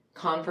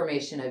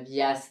confirmation of,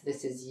 yes,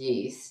 this is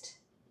yeast.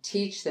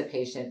 Teach the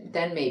patient,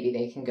 then maybe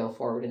they can go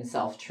forward and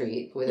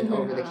self-treat with an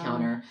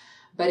over-the-counter.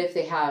 But if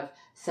they have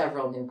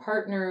several new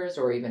partners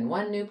or even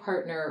one new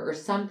partner or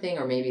something,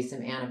 or maybe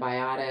some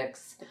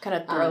antibiotics. Kind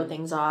of throw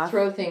things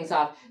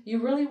off.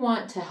 You really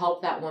want to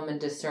help that woman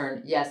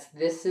discern, yes,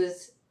 this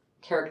is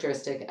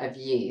characteristic of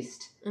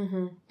yeast.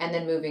 And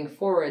then moving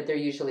forward, they're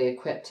usually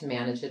equipped to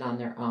manage it on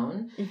their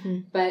own.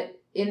 But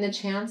in the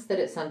chance that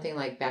it's something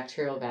like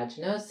bacterial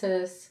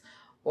vaginosis,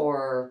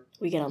 or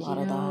we get a lot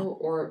of that.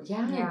 Or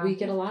we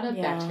get a lot of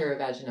bacterial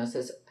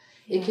vaginosis.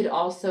 It could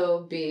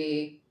also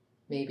be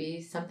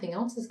maybe something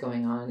else is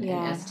going on,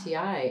 an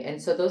STI.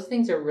 And so those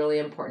things are really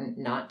important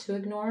not to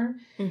ignore.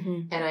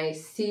 And I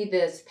see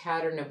this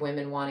pattern of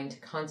women wanting to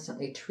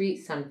constantly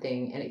treat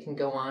something, and it can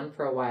go on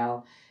for a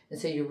while. And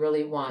so you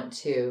really want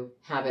to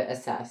have it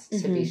assessed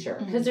to be sure.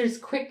 Because there's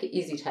quick,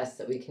 easy tests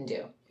that we can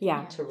do.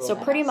 Yeah. So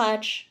pretty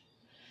much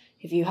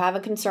if you have a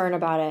concern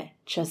about it,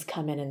 just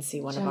come in and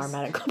see one of our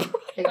medical providers.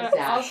 Exactly.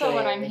 But also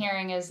what I'm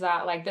hearing is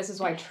that, like, this is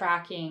why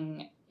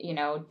tracking,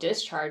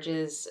 discharge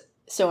is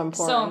So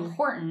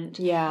important.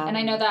 Yeah. And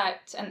I know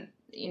that, I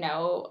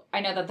know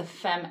that the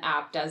FEM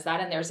app does that,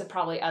 and there's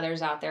probably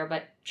others out there,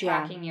 but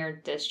tracking your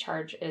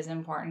discharge is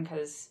important,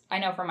 because I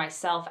know for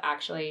myself,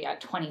 actually,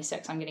 at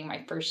 26,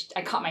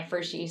 I caught my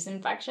first yeast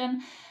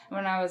infection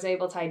when I was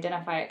able to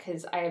identify it,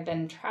 because I had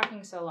been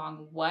tracking so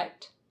long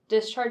what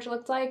discharge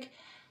looked like,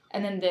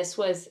 and then this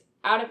was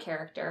out of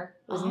character.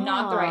 It was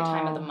not the right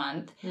time of the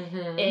month.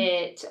 Mm-hmm.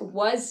 It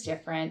was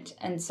different,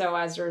 and so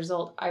as a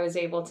result, I was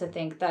able to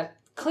think that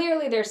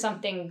clearly there's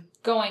something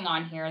going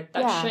on here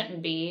that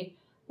shouldn't be.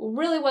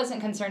 Really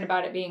wasn't concerned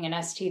about it being an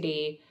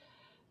STD,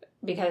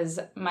 because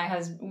I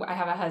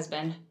have a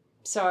husband.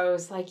 So I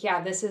was like,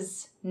 this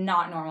is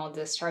not normal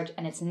discharge,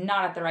 and it's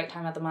not at the right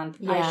time of the month.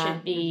 Yeah. I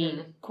should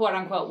be, quote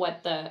unquote,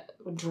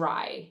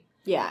 dry.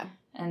 Yeah.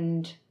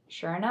 And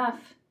sure enough,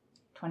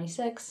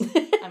 26,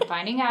 I'm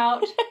finding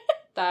out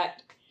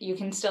that you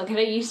can still get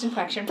a yeast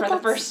infection for the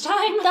first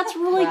time. That's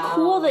really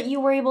cool that you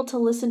were able to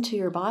listen to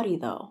your body,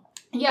 though.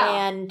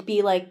 Yeah. And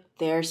be like,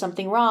 there's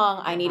something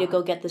wrong. I need to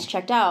go get this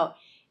checked out.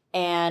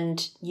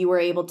 And you were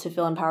able to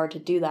feel empowered to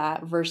do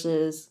that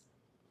versus,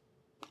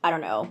 I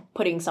don't know,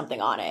 putting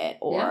something on it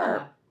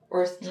or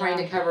trying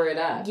to cover it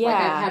up. Yeah.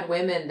 Like, I've had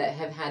women that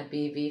have had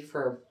BV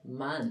for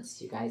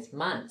months, you guys,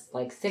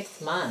 like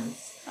 6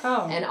 months.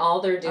 Oh. And all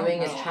they're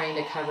doing is trying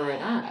to cover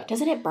it up.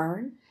 Doesn't it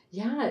burn?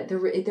 Yeah, they're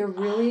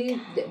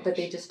really, but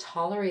they just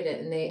tolerate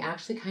it, and they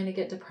actually kind of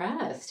get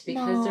depressed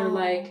because they're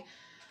like,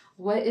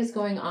 what is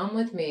going on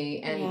with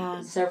me?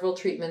 And several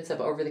treatments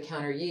of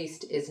over-the-counter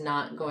yeast is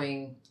not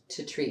going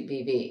to treat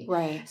BV.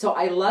 Right. So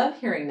I love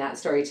hearing that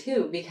story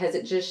too, because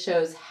it just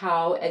shows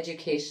how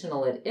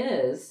educational it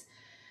is,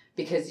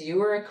 because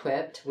you are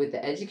equipped with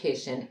the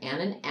education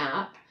and an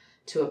app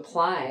to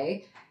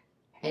apply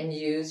and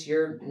use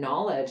your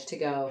knowledge to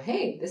go,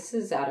 hey, this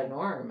is out of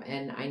norm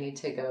and I need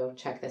to go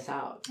check this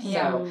out.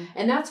 Yeah. So,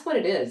 and that's what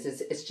it is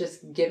it's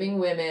just giving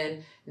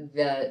women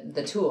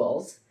the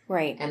tools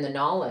and the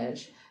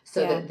knowledge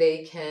so that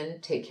they can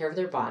take care of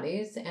their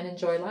bodies and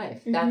enjoy life.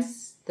 Mm-hmm.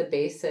 That's the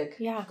basic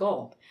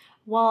goal.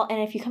 Well,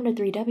 and if you come to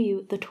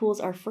 3W, the tools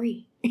are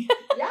free.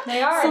 Yeah,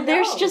 they are. So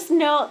there's just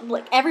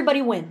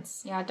everybody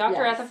wins. Yeah,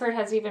 Dr. Ethelford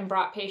has even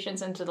brought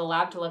patients into the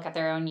lab to look at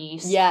their own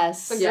yeast.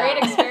 Yes. It's a great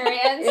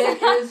experience.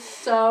 It is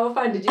so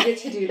fun. Did you get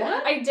to do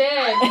that? I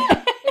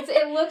did.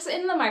 It looks,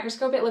 in the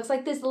microscope, it looks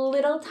like this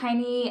little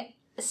tiny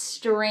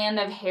strand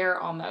of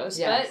hair almost.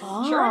 Yes.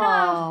 But sure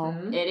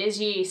enough, it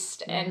is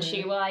yeast. And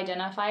she will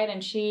identify it,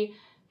 and she'll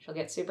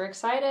get super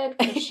excited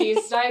because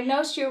she's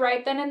diagnosed you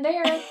right then and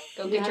there.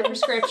 Go get your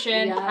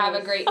prescription. Yes. Have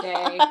a great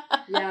day.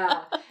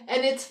 Yeah.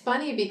 And it's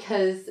funny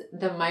because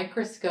the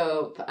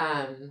microscope,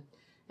 and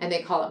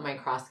they call it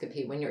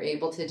microscopy, when you're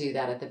able to do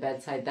that at the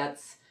bedside,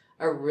 that's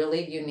a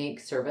really unique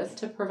service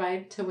to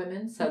provide to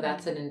women. So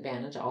that's an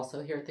advantage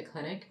also here at the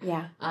clinic.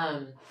 Yeah.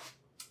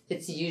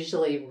 It's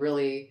usually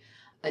really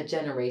a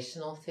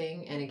generational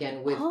thing. And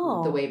again, with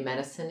the way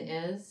medicine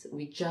is,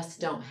 we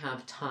just don't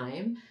have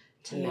time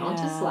to mount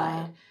a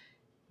slide,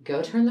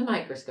 go turn the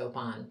microscope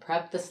on,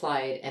 prep the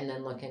slide, and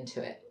then look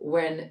into it.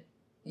 When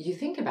you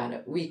think about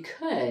it, we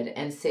could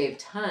and save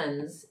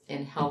tons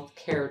in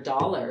healthcare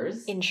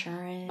dollars.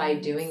 Insurance. By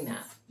doing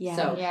that. Yeah.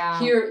 So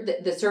here,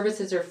 the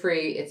services are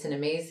free. It's an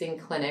amazing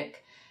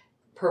clinic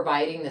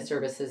providing the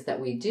services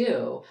that we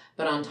do.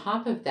 But on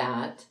top of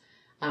that,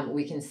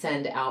 we can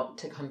send out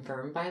to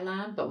confirm by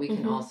lab, but we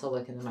can also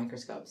look in the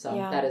microscope. So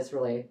that is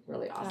really,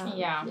 really awesome.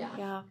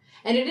 Yeah.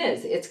 And it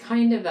is. It's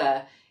kind of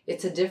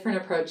it's a different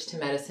approach to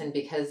medicine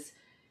because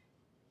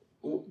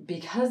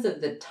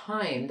of the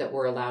time that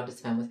we're allowed to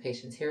spend with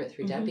patients here at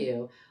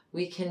 3W,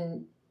 we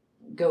can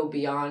go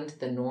beyond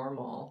the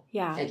normal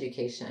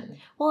education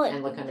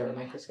and look under a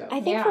microscope.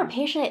 I think for a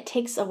patient, it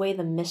takes away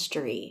the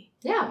mystery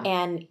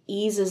and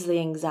eases the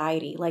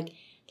anxiety. Like,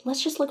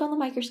 let's just look on the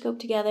microscope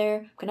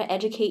together. I'm going to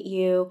educate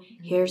you.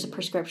 Here's a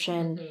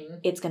prescription.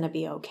 It's going to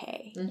be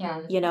okay.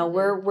 Yeah.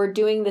 We're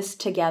doing this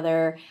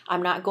together.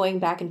 I'm not going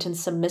back into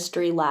some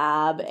mystery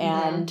lab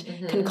and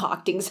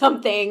concocting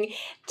something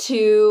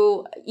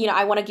to,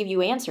 I want to give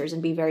you answers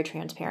and be very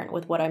transparent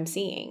with what I'm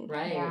seeing.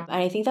 Right. Yeah.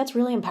 And I think that's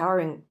really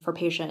empowering for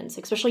patients,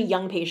 especially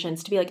young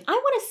patients, to be like, I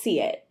want to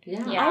see it.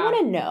 Yeah. I want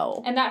to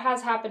know. And that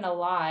has happened a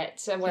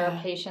lot where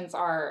patients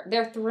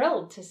they're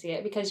thrilled to see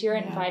it because you're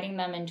inviting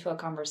them into a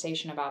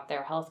conversation about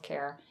their health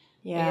care.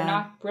 Yeah. You're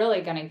not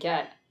really going to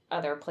get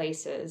other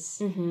places.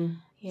 Mm-hmm.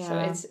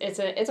 Yeah. So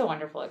it's a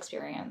wonderful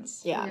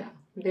experience. Yeah.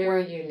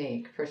 Very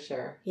unique for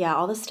sure. Yeah.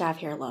 All the staff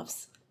here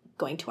loves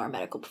going to our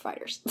medical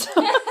providers.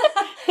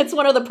 It's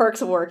one of the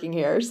perks of working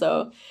here.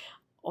 So,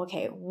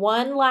 okay.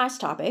 One last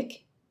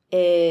topic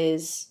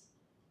is,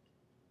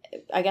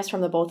 I guess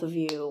from the both of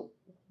you,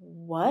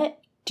 what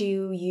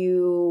do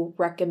you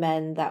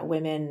recommend that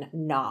women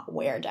not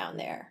wear down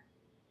there?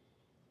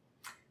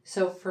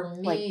 So for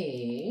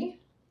me,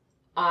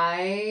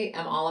 I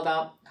am all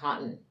about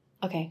cotton.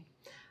 Okay.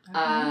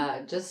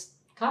 Just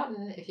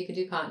cotton, if you could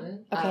do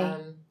cotton. Okay.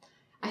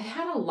 I've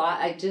had a lot.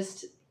 I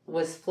just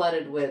was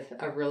flooded with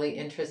a really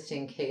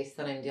interesting case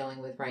that I'm dealing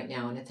with right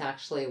now. And it's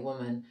actually a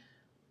woman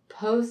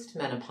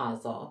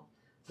post-menopausal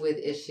with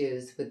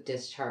issues with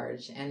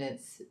discharge. And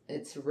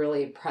it's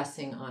really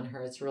pressing on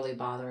her. It's really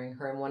bothering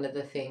her. And one of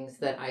the things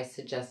that I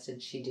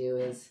suggested she do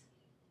is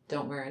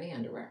don't wear any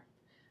underwear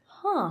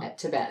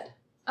to bed.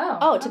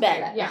 Oh, to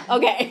bed. Yeah.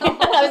 Okay.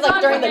 I was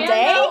like, during the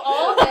day?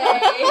 All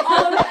day.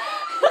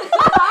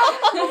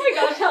 Oh my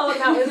gosh, Helen,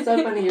 that was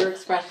so funny, your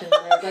expression. And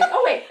I was like,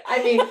 oh wait,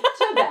 I mean,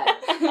 to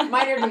bed.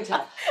 Minor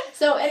detail.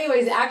 So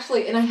anyways,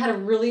 actually, and I had a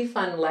really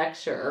fun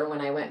lecture when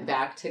I went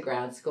back to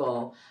grad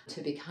school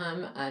to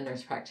become a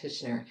nurse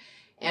practitioner.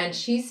 And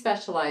she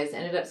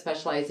ended up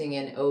specializing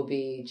in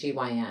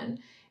OB/GYN.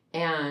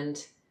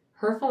 And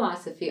her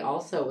philosophy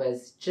also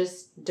was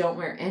just don't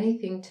wear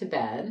anything to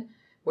bed.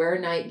 Wear a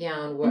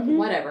nightgown,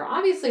 whatever.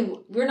 Obviously,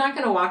 we're not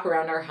going to walk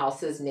around our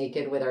houses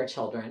naked with our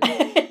children.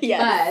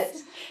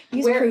 Yes. But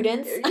use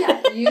prudence.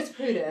 Yeah, use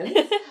prudence.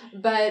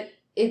 But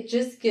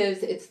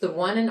it's the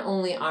one and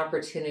only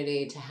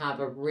opportunity to have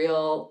a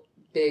real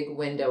big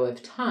window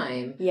of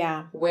time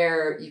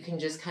where you can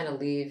just kind of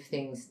leave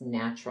things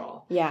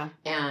natural. Yeah.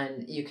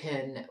 And you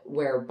can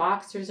wear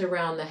boxers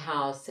around the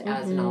house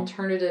as an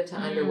alternative to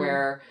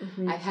underwear.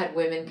 I've had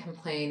women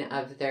complain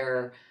of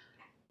their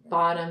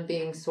bottom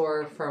being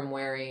sore from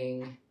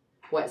wearing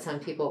what some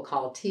people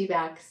call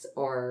T-backs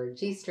or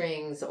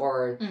G-strings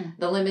or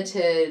the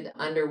limited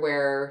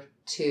underwear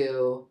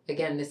to,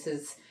 again, this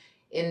is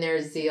in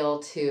their zeal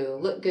to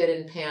look good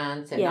in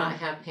pants and not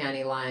have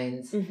panty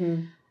lines.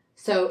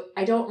 So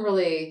I don't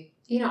really,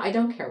 I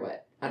don't care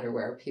what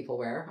underwear people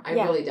wear. I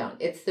really don't.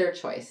 It's their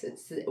choice.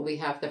 We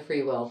have the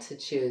free will to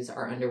choose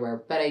our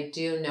underwear. But I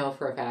do know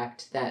for a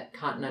fact that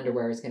cotton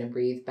underwear is going to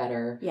breathe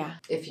better. Yeah.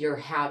 If you're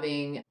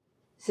having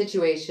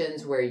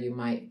situations where you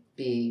might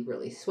be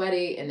really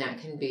sweaty, and that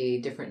can be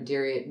different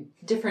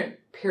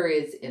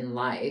periods in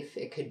life.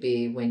 It could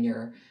be when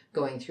you're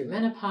going through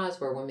menopause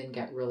where women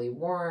get really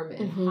warm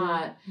and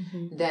hot.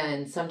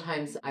 Then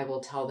sometimes I will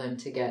tell them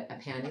to get a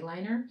panty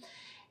liner.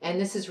 And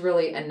this is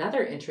really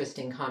another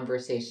interesting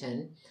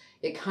conversation.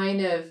 It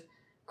kind of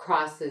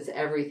crosses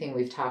everything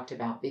we've talked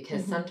about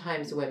because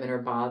sometimes women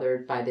are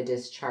bothered by the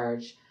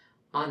discharge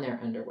on their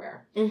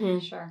underwear.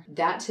 Sure.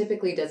 That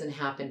typically doesn't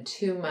happen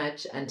too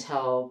much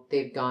until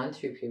they've gone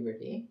through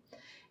puberty.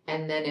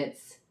 And then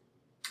it's,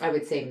 I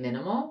would say,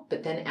 minimal.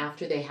 But then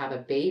after they have a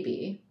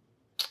baby,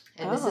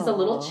 and this is a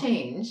little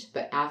change,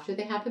 but after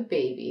they have a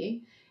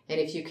baby, and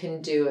if you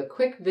can do a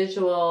quick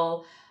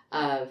visual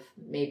of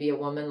maybe a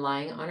woman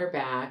lying on her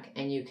back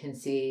and you can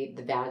see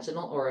the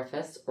vaginal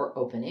orifice or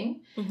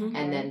opening,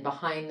 and then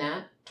behind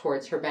that,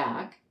 towards her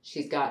back,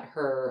 she's got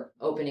her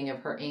opening of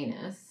her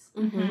anus.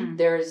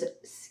 There's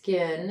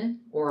skin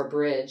or a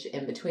bridge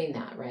in between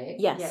that, right?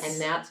 Yes. And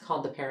that's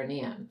called the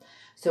perineum.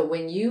 So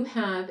when you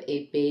have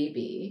a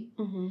baby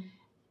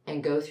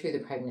and go through the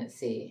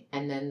pregnancy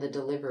and then the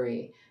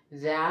delivery,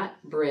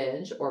 that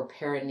bridge or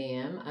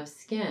perineum of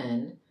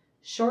skin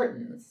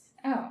shortens.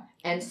 Oh.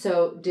 And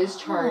so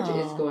discharge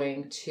is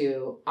going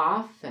to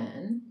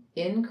often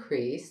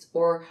increase,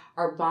 or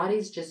our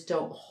bodies just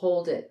don't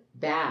hold it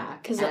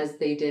back as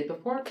they did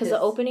before. Because the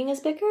opening is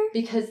bigger?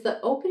 Because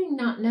the opening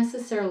not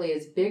necessarily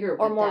is bigger,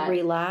 or but more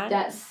relaxed.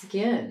 That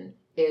skin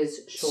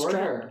is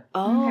shorter.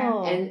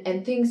 Oh.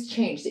 And things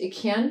change. It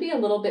can be a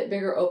little bit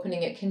bigger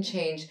opening. It can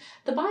change.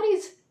 The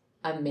body's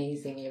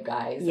amazing, you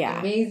guys. Yeah.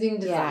 Amazing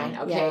design.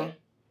 Yeah. Okay. Yeah.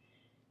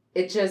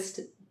 It just,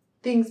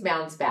 things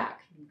bounce back.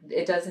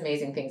 It does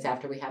amazing things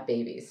after we have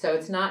babies. So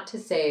it's not to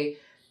say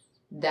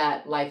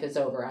that life is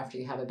over after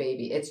you have a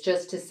baby. It's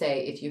just to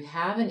say if you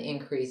have an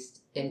increase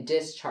in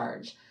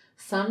discharge,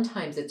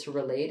 sometimes it's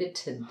related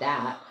to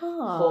that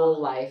whole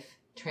life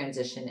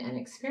transition and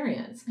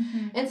experience.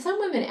 And some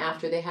women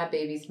after they have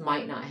babies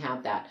might not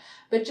have that.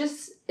 But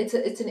just it's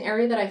an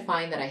area that I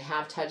find that I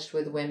have touched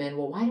with women.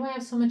 Well, why do I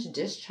have so much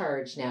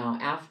discharge now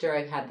after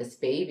I've had this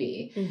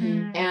baby?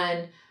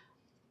 And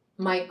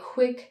my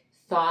quick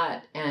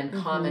thought and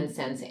common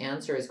sense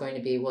answer is going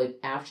to be, well,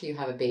 after you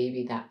have a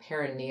baby, that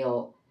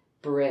perineal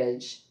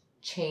bridge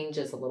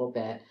changes a little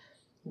bit.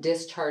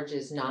 Discharge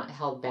is not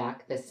held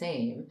back the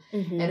same.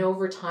 And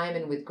over time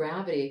and with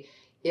gravity,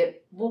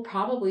 it will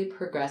probably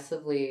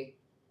progressively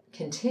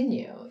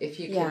continue if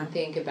you can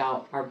think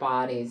about our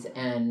bodies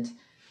and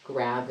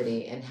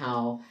gravity and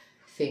how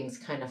things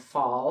kind of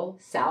fall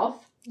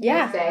south,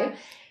 say.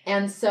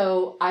 And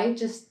so I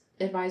just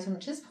advise them,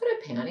 just put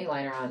a panty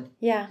liner on.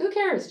 Yeah. Who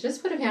cares?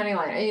 Just put a panty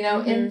liner.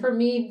 And for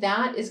me,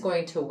 that is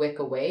going to wick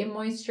away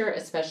moisture,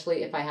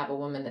 especially if I have a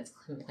woman that's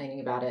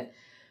complaining about it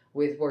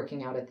with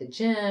working out at the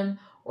gym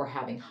or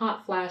having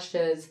hot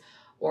flashes,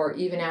 or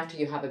even after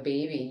you have a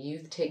baby,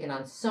 you've taken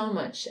on so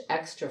much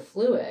extra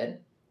fluid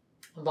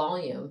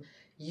volume,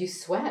 you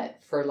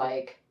sweat for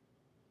like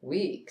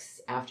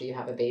weeks after you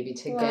have a baby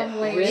to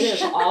get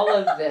rid of all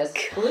of this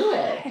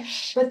fluid.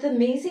 But the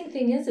amazing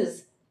thing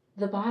is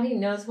the body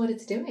knows what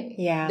it's doing.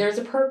 Yeah. There's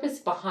a purpose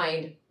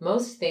behind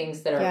most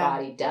things that our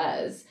body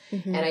does.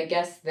 And I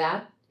guess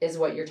that is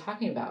what you're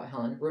talking about,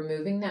 Helen,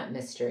 removing that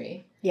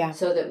mystery. Yeah.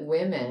 So that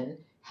women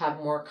have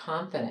more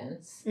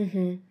confidence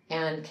Mm-hmm.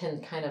 and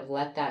can kind of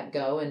let that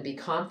go and be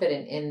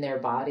confident in their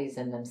bodies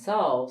and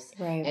themselves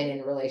Right. and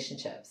in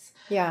relationships.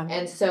 Yeah.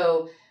 And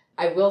so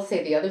I will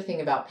say the other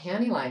thing about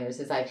panty liners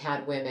is I've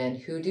had women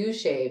who do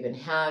shave and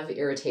have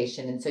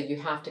irritation. And so you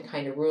have to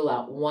kind of rule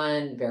out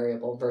one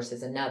variable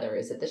versus another.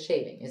 Is it the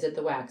shaving? Is it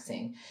the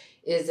waxing?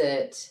 Is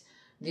it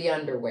the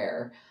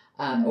underwear?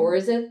 Or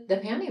is it the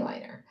panty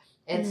liner?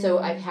 And so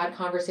I've had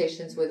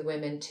conversations with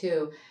women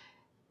too.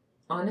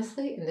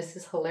 Honestly, and this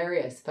is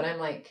hilarious, but I'm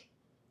like,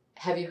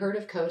 have you heard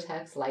of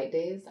Kotex Light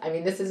Days? I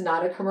mean, this is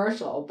not a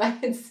commercial,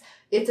 but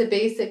it's a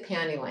basic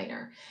panty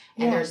liner.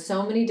 And there's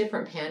so many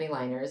different panty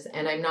liners,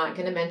 and I'm not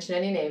going to mention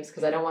any names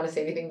because I don't want to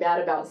say anything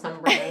bad about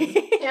some brands'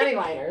 panty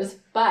liners,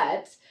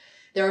 but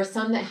there are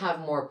some that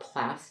have more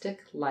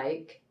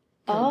plastic-like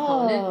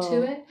component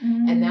to it,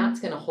 and that's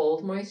going to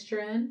hold moisture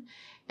in.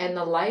 And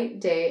the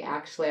Light Day,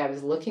 actually, I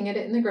was looking at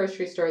it in the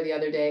grocery store the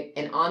other day,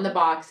 and on the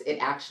box, it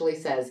actually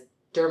says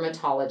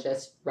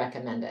dermatologist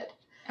recommended.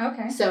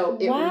 Okay. So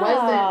it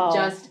wasn't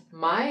just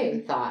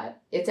my thought.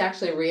 It's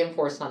actually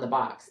reinforced on the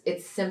box.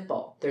 It's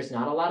simple. There's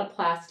not a lot of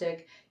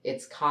plastic.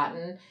 It's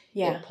cotton.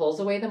 Yeah. It pulls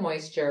away the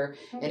moisture.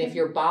 Okay. And if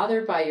you're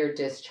bothered by your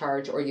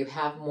discharge or you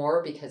have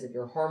more because of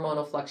your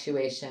hormonal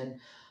fluctuation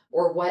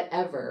or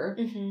whatever,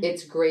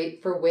 it's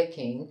great for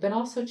wicking, but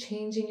also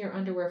changing your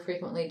underwear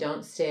frequently.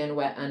 Don't stay in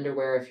wet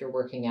underwear if you're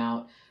working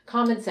out.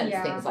 Common sense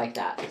things like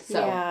that. So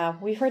yeah,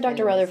 we've heard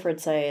Dr. Rutherford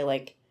say,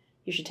 like,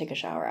 you should take a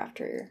shower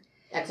after you're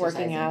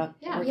working out.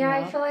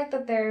 I feel like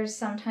that there's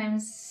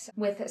sometimes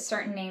with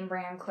certain name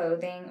brand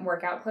clothing,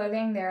 workout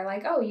clothing, they're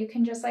like, oh, you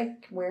can just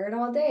like wear it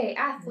all day,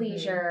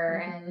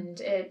 athleisure,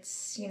 and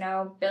it's, you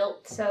know,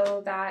 built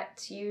so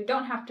that you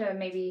don't have to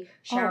maybe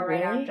shower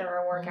right after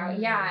a workout.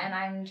 Yeah, and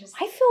I'm just...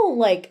 I feel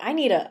like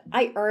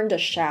I earned a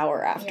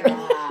shower after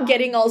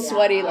getting all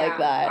sweaty like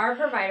that. Our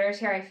providers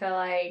here, I feel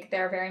like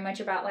they're very much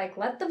about like,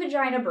 let the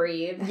vagina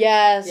breathe.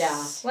 Yes.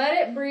 Yeah. Let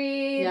it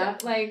breathe. Yeah.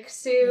 Like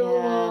Sue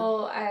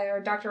will,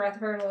 or Dr.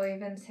 Rutherford will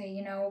even say,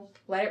 you know,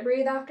 let it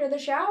breathe after the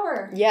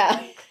shower. Yeah.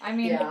 I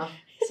mean,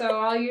 so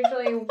I'll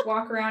usually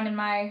walk around in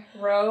my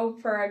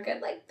robe for a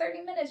good like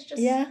 30 minutes. Just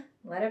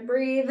let it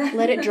breathe.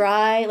 Let it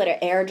dry. Let it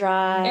air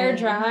dry. Air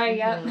dry,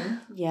 yep.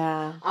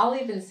 Yeah. I'll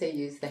even say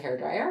use the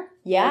hairdryer.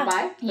 Yeah.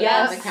 Put it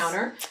on the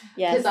counter.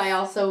 Yes. Because I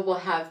also will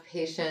have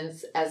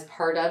patients, as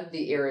part of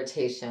the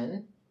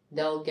irritation,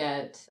 they'll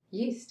get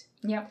yeast.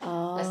 Yep.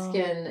 A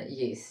skin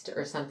yeast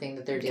or something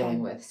that they're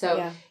dealing with.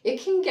 So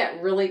it can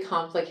get really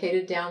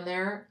complicated down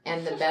there.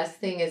 And the best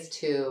thing is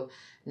to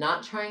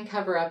not try and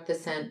cover up the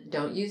scent.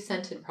 Don't use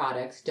scented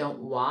products. Don't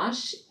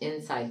wash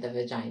inside the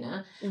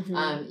vagina.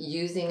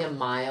 Using a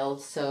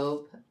mild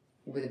soap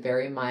with a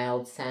very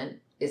mild scent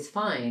is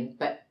fine,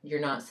 but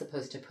you're not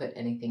supposed to put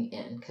anything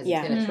in because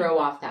it's going to throw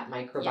off that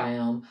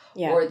microbiome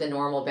or the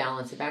normal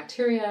balance of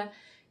bacteria.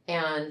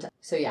 And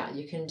so,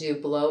 you can do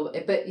blow,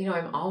 but, you know,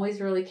 I'm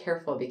always really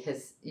careful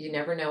because you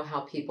never know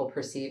how people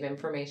perceive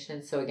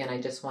information. So again,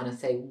 I just want to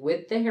say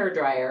with the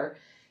hairdryer,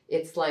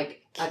 it's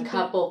like a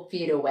couple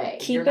feet away.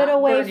 Keep it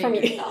away from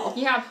you.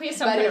 Yeah, please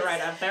don't put it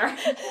right up there.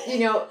 You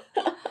know,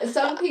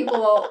 some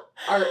people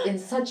are in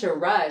such a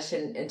rush,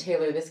 and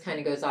Taylor, this kind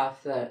of goes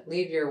off the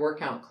leave your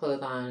workout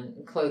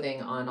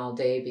clothing on all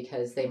day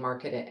because they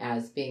market it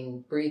as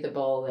being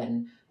breathable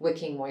and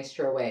wicking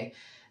moisture away.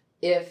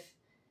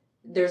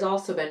 There's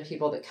also been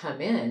people that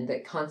come in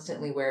that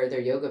constantly wear their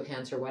yoga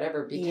pants or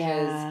whatever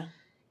because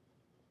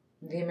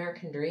the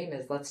American dream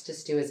is let's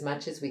just do as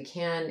much as we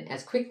can,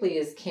 as quickly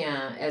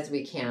as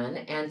we can.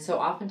 And so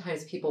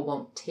oftentimes people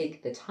won't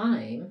take the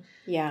time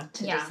to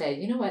just say,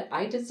 you know what,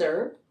 I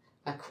deserve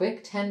a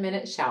quick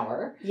 10-minute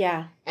shower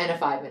and a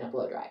 5-minute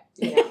blow dry.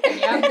 You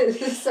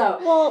know?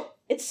 Well,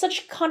 it's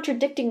such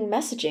contradicting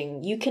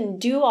messaging. You can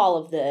do all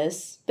of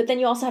this, but then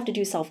you also have to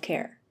do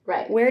self-care.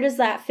 Right. Where does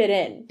that fit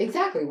in?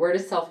 Exactly. Where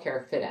does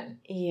self-care fit in?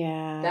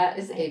 Yeah. That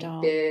is a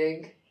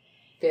big,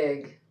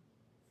 big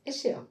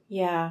issue.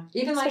 Yeah.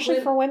 Even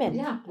especially for women.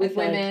 Yeah. With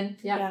women.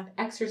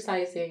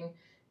 Exercising,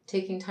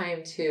 taking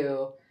time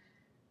to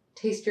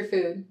taste your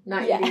food,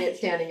 not eating it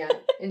standing up,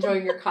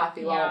 enjoying your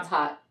coffee while it's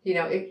hot. You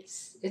know,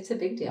 it's a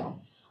big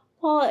deal.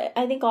 Well,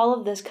 I think all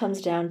of this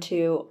comes down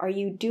to, are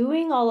you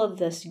doing all of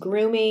this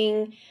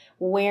grooming,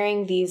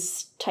 wearing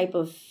these type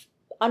of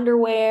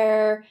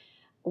underwear,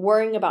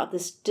 worrying about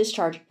this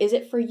discharge? Is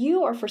it for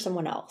you or for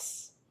someone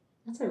else?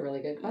 That's a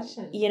really good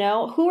question. You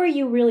know, who are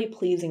you really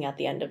pleasing at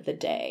the end of the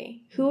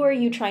day? Who are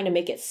you trying to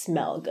make it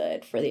smell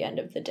good for the end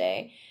of the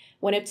day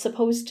when it's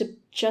supposed to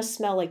just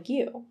smell like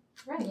you?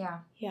 Right. Yeah.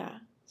 Yeah.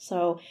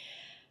 So,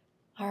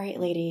 all right,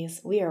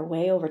 ladies, we are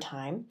way over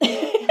time.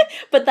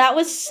 But that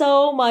was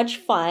so much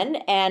fun.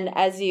 And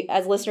as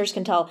listeners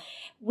can tell,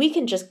 we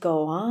can just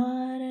go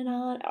on and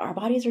on. Our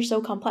bodies are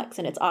so complex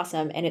and it's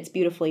awesome and it's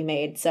beautifully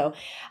made. So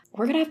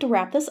we're going to have to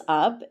wrap this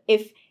up.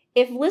 If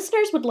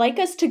listeners would like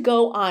us to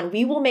go on,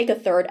 we will make a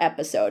third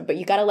episode, but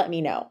you got to let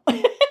me know.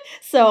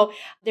 So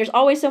there's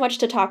always so much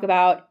to talk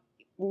about.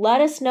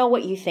 Let us know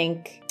what you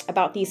think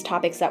about these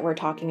topics that we're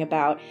talking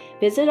about,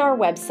 visit our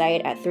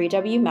website at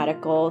 3W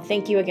Medical.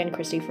 Thank you again,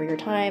 Christy, for your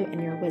time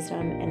and your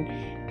wisdom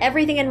and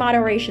everything in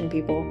moderation,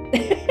 people.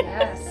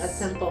 Yes. A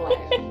simple life.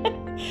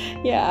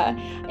 Yeah.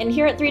 And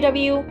here at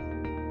 3W,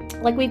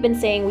 like we've been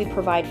saying, we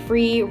provide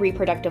free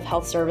reproductive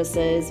health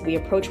services. We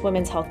approach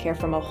women's healthcare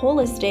from a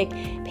holistic,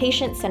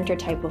 patient-centered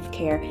type of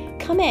care.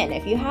 Come in.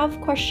 If you have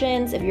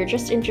questions, if you're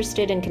just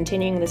interested in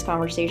continuing this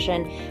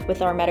conversation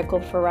with our medical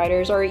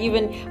providers, or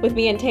even with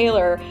me and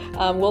Taylor,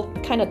 we'll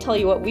kind of tell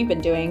you what we've been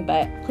doing,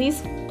 but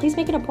please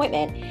make an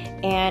appointment.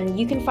 And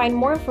you can find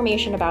more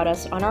information about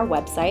us on our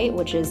website,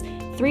 which is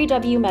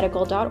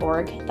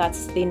 3wmedical.org.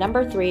 That's the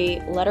number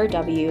 3, letter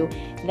W,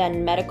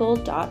 then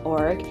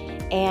medical.org.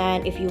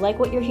 And if you like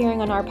what you're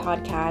hearing on our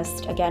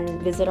podcast, again,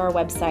 visit our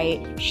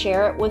website,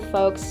 share it with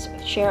folks,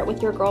 share it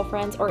with your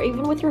girlfriends, or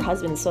even with your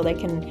husbands so they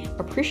can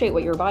appreciate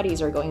what your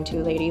bodies are going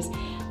to, ladies.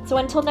 So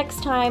until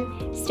next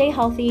time, stay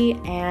healthy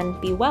and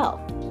be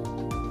well.